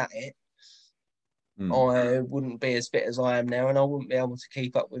without it, I wouldn't be as fit as I am now, and I wouldn't be able to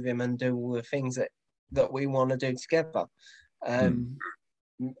keep up with him and do all the things that we want to do together.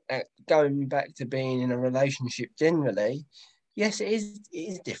 Going back to being in a relationship generally, yes, it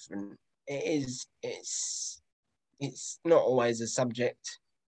is different. It's not always a subject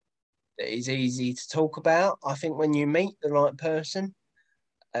that is easy to talk about. I think when you meet the right person,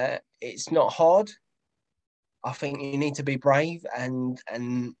 it's not hard. I think you need to be brave and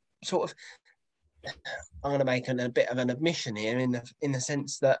sort of. I'm going to make a bit of an admission here in the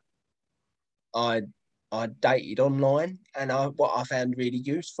sense that I dated online, and what I found really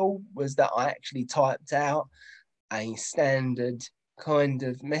useful was that I actually typed out a standard kind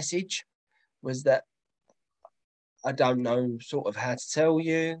of message. Was that I don't know sort of how to tell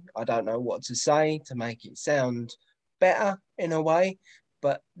you, I don't know what to say to make it sound better in a way,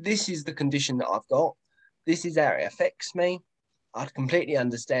 but this is the condition that I've got. This is how it affects me. I completely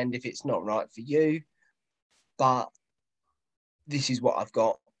understand if it's not right for you, but this is what I've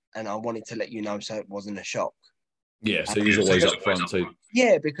got, and I wanted to let you know so it wasn't a shock. Yeah, so he's always up front too.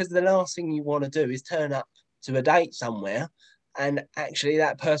 Yeah, because the last thing you want to do is turn up to a date somewhere and actually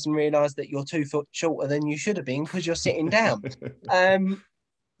that person realise that you're 2 foot shorter than you should have been because you're sitting down.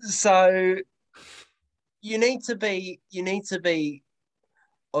 So you need to be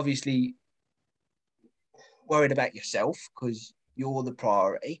obviously worried about yourself because you're the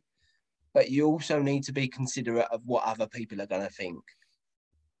priority, but you also need to be considerate of what other people are going to think.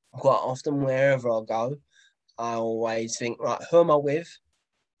 Quite often, wherever I go, I always think, right, who am I with?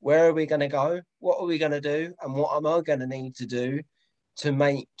 Where are we going to go? What are we going to do? And what am I going to need to do to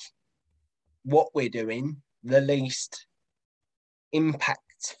make what we're doing the least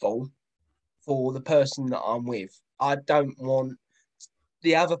impactful for the person that I'm with? I don't want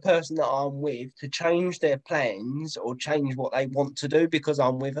the other person that I'm with to change their plans or change what they want to do because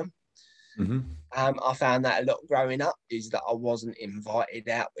I'm with them. Mm-hmm. I found that a lot growing up, is that I wasn't invited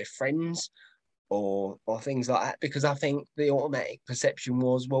out with friends or things like that, because I think the automatic perception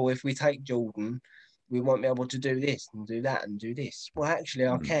was, well, if we take Jordan, we won't be able to do this and do that and do this. Well, actually,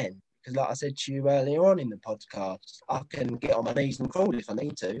 I can, because like I said to you earlier on in the podcast, I can get on my knees and crawl if I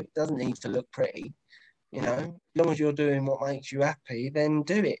need to. It doesn't need to look pretty, you know. As long as you're doing what makes you happy, then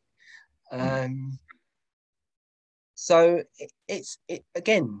do it. So it's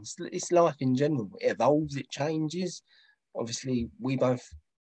life in general. It evolves, it changes. Obviously,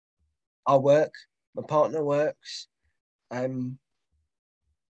 I work, my partner works.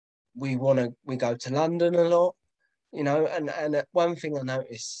 We go to London a lot, you know, and one thing I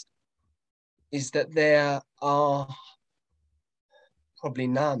notice is that there are probably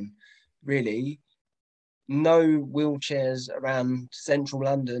no wheelchairs around central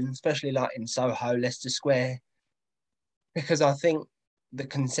London, especially like in Soho, Leicester Square, because I think the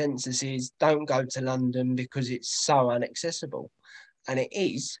consensus is don't go to London because it's so inaccessible. And it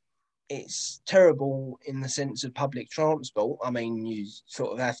is. It's terrible in the sense of public transport. I mean, you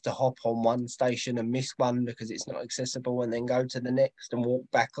sort of have to hop on one station and miss one because it's not accessible, and then go to the next and walk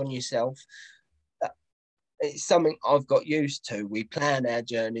back on yourself. It's something I've got used to. We plan our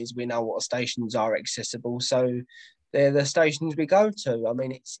journeys. We know what stations are accessible. So they're the stations we go to. I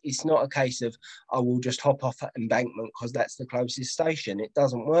mean, it's not a case of, I will just hop off at Embankment because that's the closest station. It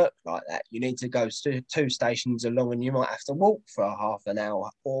doesn't work like that. You need to go to 2 stations along, and you might have to walk for half an hour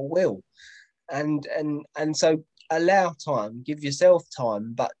or will. And so allow time, give yourself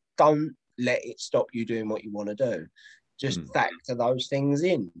time, but don't let it stop you doing what you want to do. Just factor those things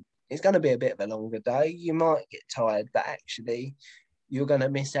in. It's going to be a bit of a longer day. You might get tired, but actually you're going to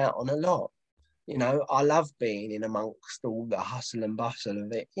miss out on a lot. You know, I love being in amongst all the hustle and bustle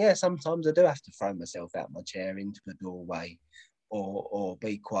of it. Yeah, sometimes I do have to throw myself out my chair into the doorway or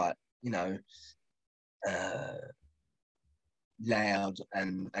be quite, you know, loud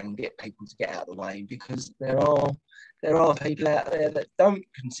and get people to get out of the way, because there are people out there that don't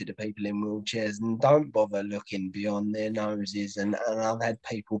consider people in wheelchairs and don't bother looking beyond their noses, and I've had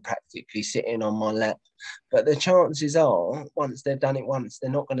people practically sitting on my lap, but the chances are, once they've done it once,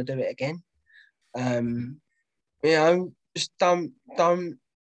 they're not going to do it again. You know, just don't.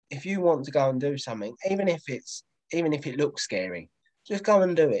 If you want to go and do something, even if it looks scary, just go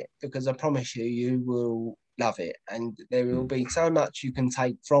and do it, because I promise you, you will love it, and there will be so much you can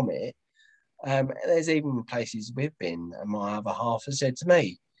take from it. There's even places we've been, and my other half has said to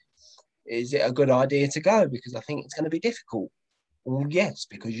me, "Is it a good idea to go? Because I think it's going to be difficult." Well, yes,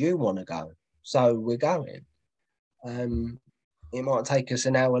 because you want to go, so we're going. It might take us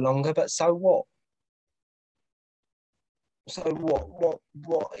an hour longer, but so what? So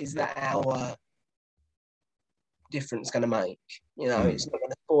what is that hour difference going to make? You know, it's not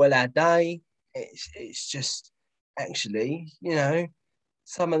going to spoil our day. It's just, actually, you know,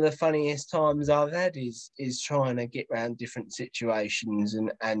 some of the funniest times I've had is trying to get around different situations,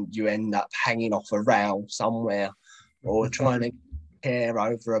 and you end up hanging off a rail somewhere, or trying to care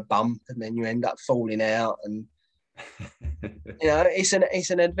over a bump, and then you end up falling out. And you know, it's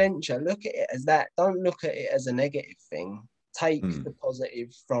an adventure. Look at it as that. Don't look at it as a negative thing. Take the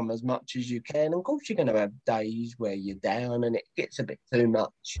positive from as much as you can. And of course, you're going to have days where you're down and it gets a bit too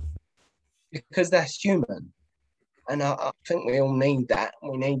much, because that's human. And I think we all need that.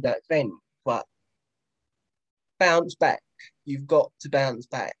 We need that vent. But bounce back. You've got to bounce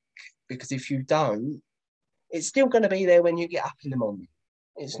back, because if you don't, it's still going to be there when you get up in the morning.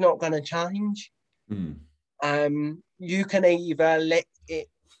 It's not going to change. You can either let it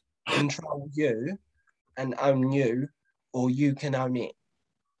control you and own you, or you can own it.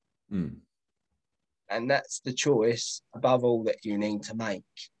 And that's the choice, above all, that you need to make.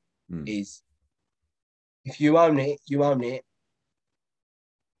 Is, if you own it, you own it.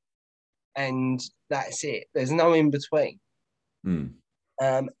 And that's it. There's no in between. And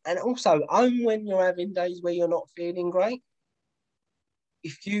also, own when you're having days where you're not feeling great.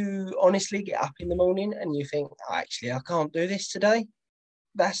 If you honestly get up in the morning and you think, oh, actually, I can't do this today,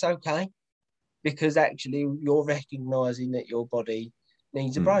 that's okay. Because actually, you're recognising that your body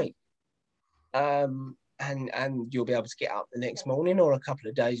needs a break. And you'll be able to get up the next morning or a couple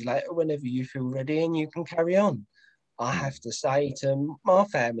of days later, whenever you feel ready, and you can carry on. I have to say to my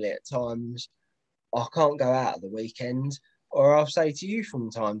family at times, I can't go out at the weekend, or I'll say to you from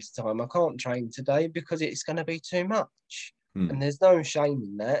time to time, I can't train today because it's going to be too much. And there's no shame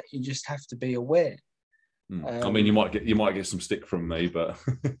in that. You just have to be aware. I mean, you might get some stick from me, but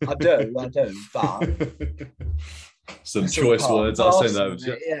I do, but some choice words I'll send over to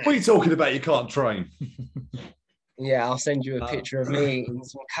you. Yeah. What are you talking about? You can't train. Yeah, I'll send you a picture of me eating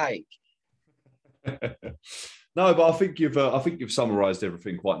some cake. No, but I think you've summarised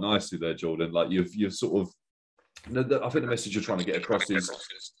everything quite nicely there, Jordan. Like you've sort of, I think the message you're trying to get across is,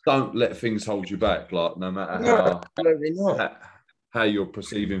 don't let things hold you back. Like, no matter how you're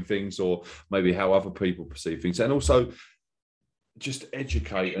perceiving things, or maybe how other people perceive things, and also just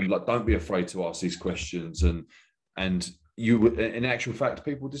educate, and like, don't be afraid to ask these questions. And you, in actual fact,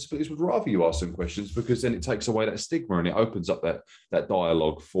 people with disabilities would rather you ask them questions, because then it takes away that stigma, and it opens up that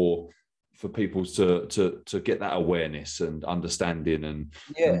dialogue for people to get that awareness and understanding, and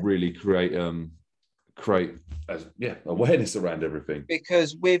really create awareness around everything.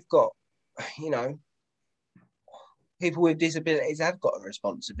 Because we've got, you know, people with disabilities have got a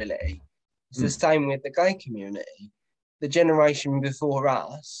responsibility. It's the same with the gay community. The generation before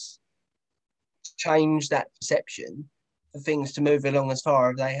us changed that perception for things to move along as far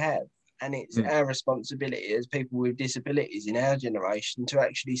as they have. And it's our responsibility as people with disabilities in our generation to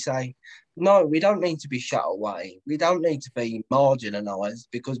actually say, no, we don't need to be shut away. We don't need to be marginalised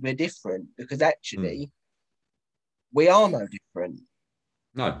because we're different, because actually we are no different.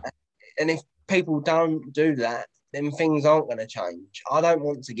 No. And if people don't do that, then things aren't going to change. I don't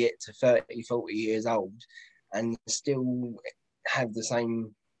want to get to 30, 40 years old and still have the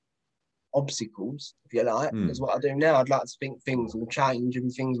same obstacles, if you like, as what I do now. I'd like to think things will change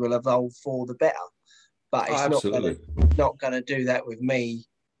and things will evolve for the better. But it's not going to do that with me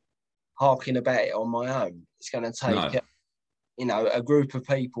harking about it on my own. It's going to take, a group of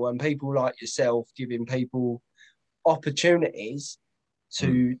people, and people like yourself giving people opportunities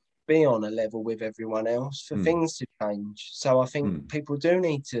to be on a level with everyone else for things to change. So I think people do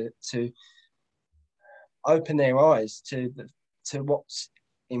need to open their eyes to what's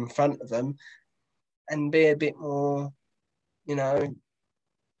in front of them, and be a bit more,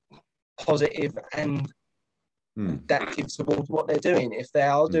 positive and adaptive towards what they're doing. If they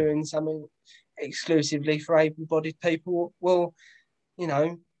are doing something, exclusively for able-bodied people. Well, you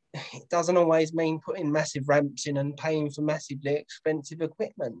know, it doesn't always mean putting massive ramps in and paying for massively expensive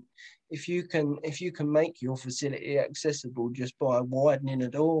equipment. If you can make your facility accessible just by widening a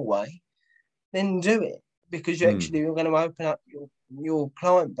doorway, then do it, because you're going to open up your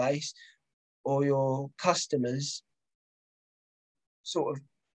client base or your customers sort of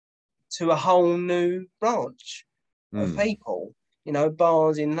to a whole new branch of people. You know,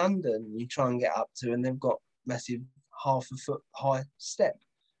 bars in London you try and get up to, and they've got massive 1/2 foot high step.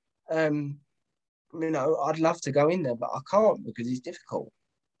 You know, I'd love to go in there, but I can't because it's difficult.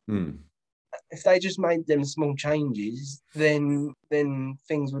 If they just made them small changes, then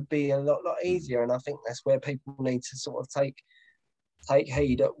things would be a lot easier. And I think that's where people need to sort of take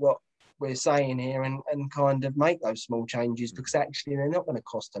heed at what we're saying here and kind of make those small changes, because actually they're not going to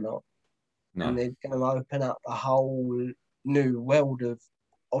cost a lot. No. And they're going to open up a whole new world of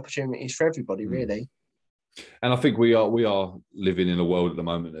opportunities for everybody, really. And I think we are living in a world at the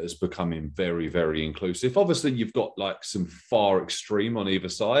moment that is becoming very, very inclusive. Obviously, you've got like some far extreme on either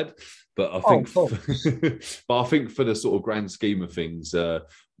side, but I think, I think for the sort of grand scheme of things,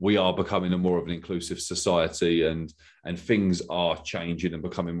 we are becoming a more of an inclusive society, and things are changing and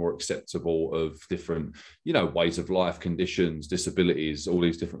becoming more acceptable of different, you know, ways of life, conditions, disabilities, all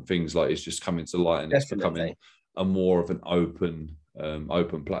these different things. Like, it's just coming to light, and Definitely. It's becoming a more of an open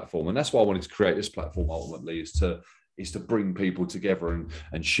platform. And that's why I wanted to create this platform ultimately, is to bring people together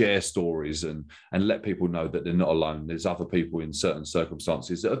and share stories and let people know that they're not alone. There's other people in certain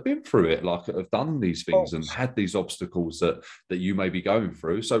circumstances that have been through it, like have done these things and had these obstacles that you may be going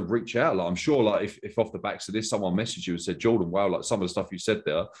through. So reach out. Like, I'm sure, like if off the backs of this someone messaged you and said, Jordan, wow, like some of the stuff you said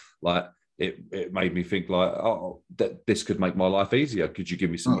there, like it made me think like, oh, that this could make my life easier. Could you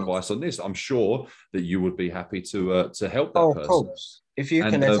give me some advice on this? I'm sure that you would be happy to help that person. Of course. If you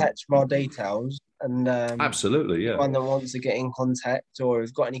can attach more details and absolutely, yeah. One that wants to get in contact, or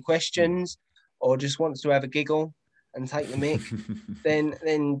has got any questions, or just wants to have a giggle and take the mic,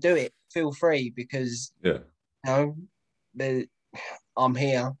 then do it. Feel free, because you know, I'm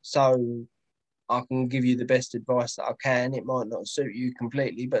here, so I can give you the best advice that I can. It might not suit you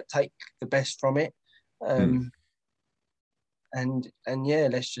completely, but take the best from it. And yeah,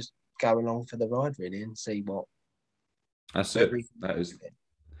 let's just go along for the ride, really, and see what. That's it. That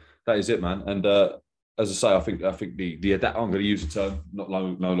is it, man. And as I say, I think the I'm going to use the term no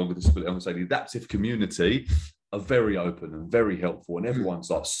longer disability. I'm going to say the adaptive community are very open and very helpful, and everyone's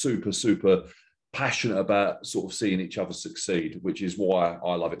like super passionate about sort of seeing each other succeed, which is why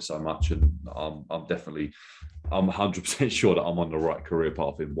I love it so much. And I'm 100% sure that I'm on the right career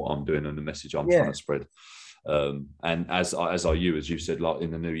path in what I'm doing and the message I'm trying to spread. And as you said, like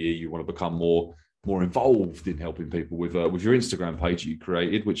in the new year, you want to become more involved in helping people with your Instagram page that you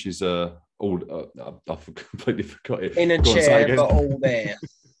created, which is I completely forgot it. In a chair, but all there.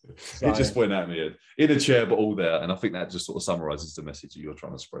 So. It just went at me in a chair, but all there. And I think that just sort of summarizes the message that you're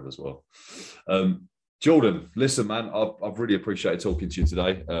trying to spread as well. Jordan, listen, man, I've really appreciated talking to you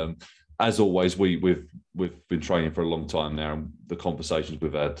today. As always, we've been training for a long time now, and the conversations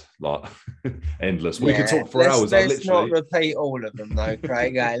we've had, like, endless. We could talk for hours. Let's not repeat all of them, though,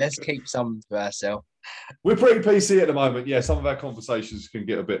 Craig. Let's keep some to ourselves. We're pretty PC at the moment. Yeah, some of our conversations can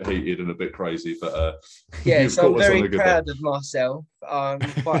get a bit heated and a bit crazy, but yeah, so I'm very proud of myself. I'm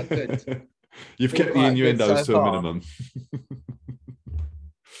quite good. You've kept the innuendos to a minimum.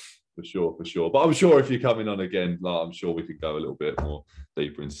 For sure. But I'm sure if you're coming on again, like, I'm sure we could go a little bit more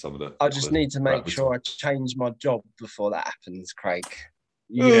deeper into some of the. I just need to make sure I change my job before that happens, Craig.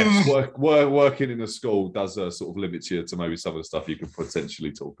 Yes, working in a school does sort of limit you to maybe some of the stuff you can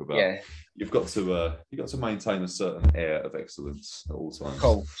potentially talk about. Yeah, you've got to maintain a certain air of excellence at all times. Of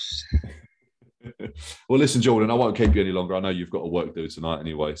course. Well, listen, Jordan, I won't keep you any longer. I know you've got a work to do tonight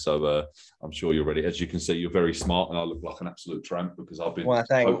anyway, so I'm sure you're ready. As you can see, you're very smart, and I look like an absolute tramp because I've been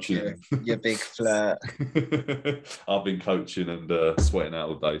coaching. You big flirt. I've been coaching and sweating out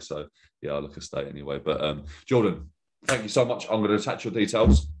all day, so yeah, I look a state anyway. But Jordan, thank you so much. I'm going to attach your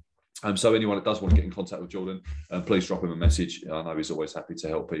details. So anyone that does want to get in contact with Jordan, please drop him a message. I know he's always happy to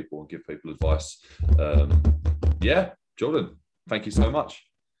help people and give people advice. Yeah, Jordan, thank you so much.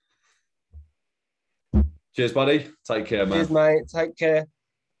 Cheers, buddy. Take care, man. Cheers, mate. Take care.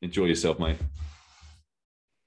 Enjoy yourself, mate.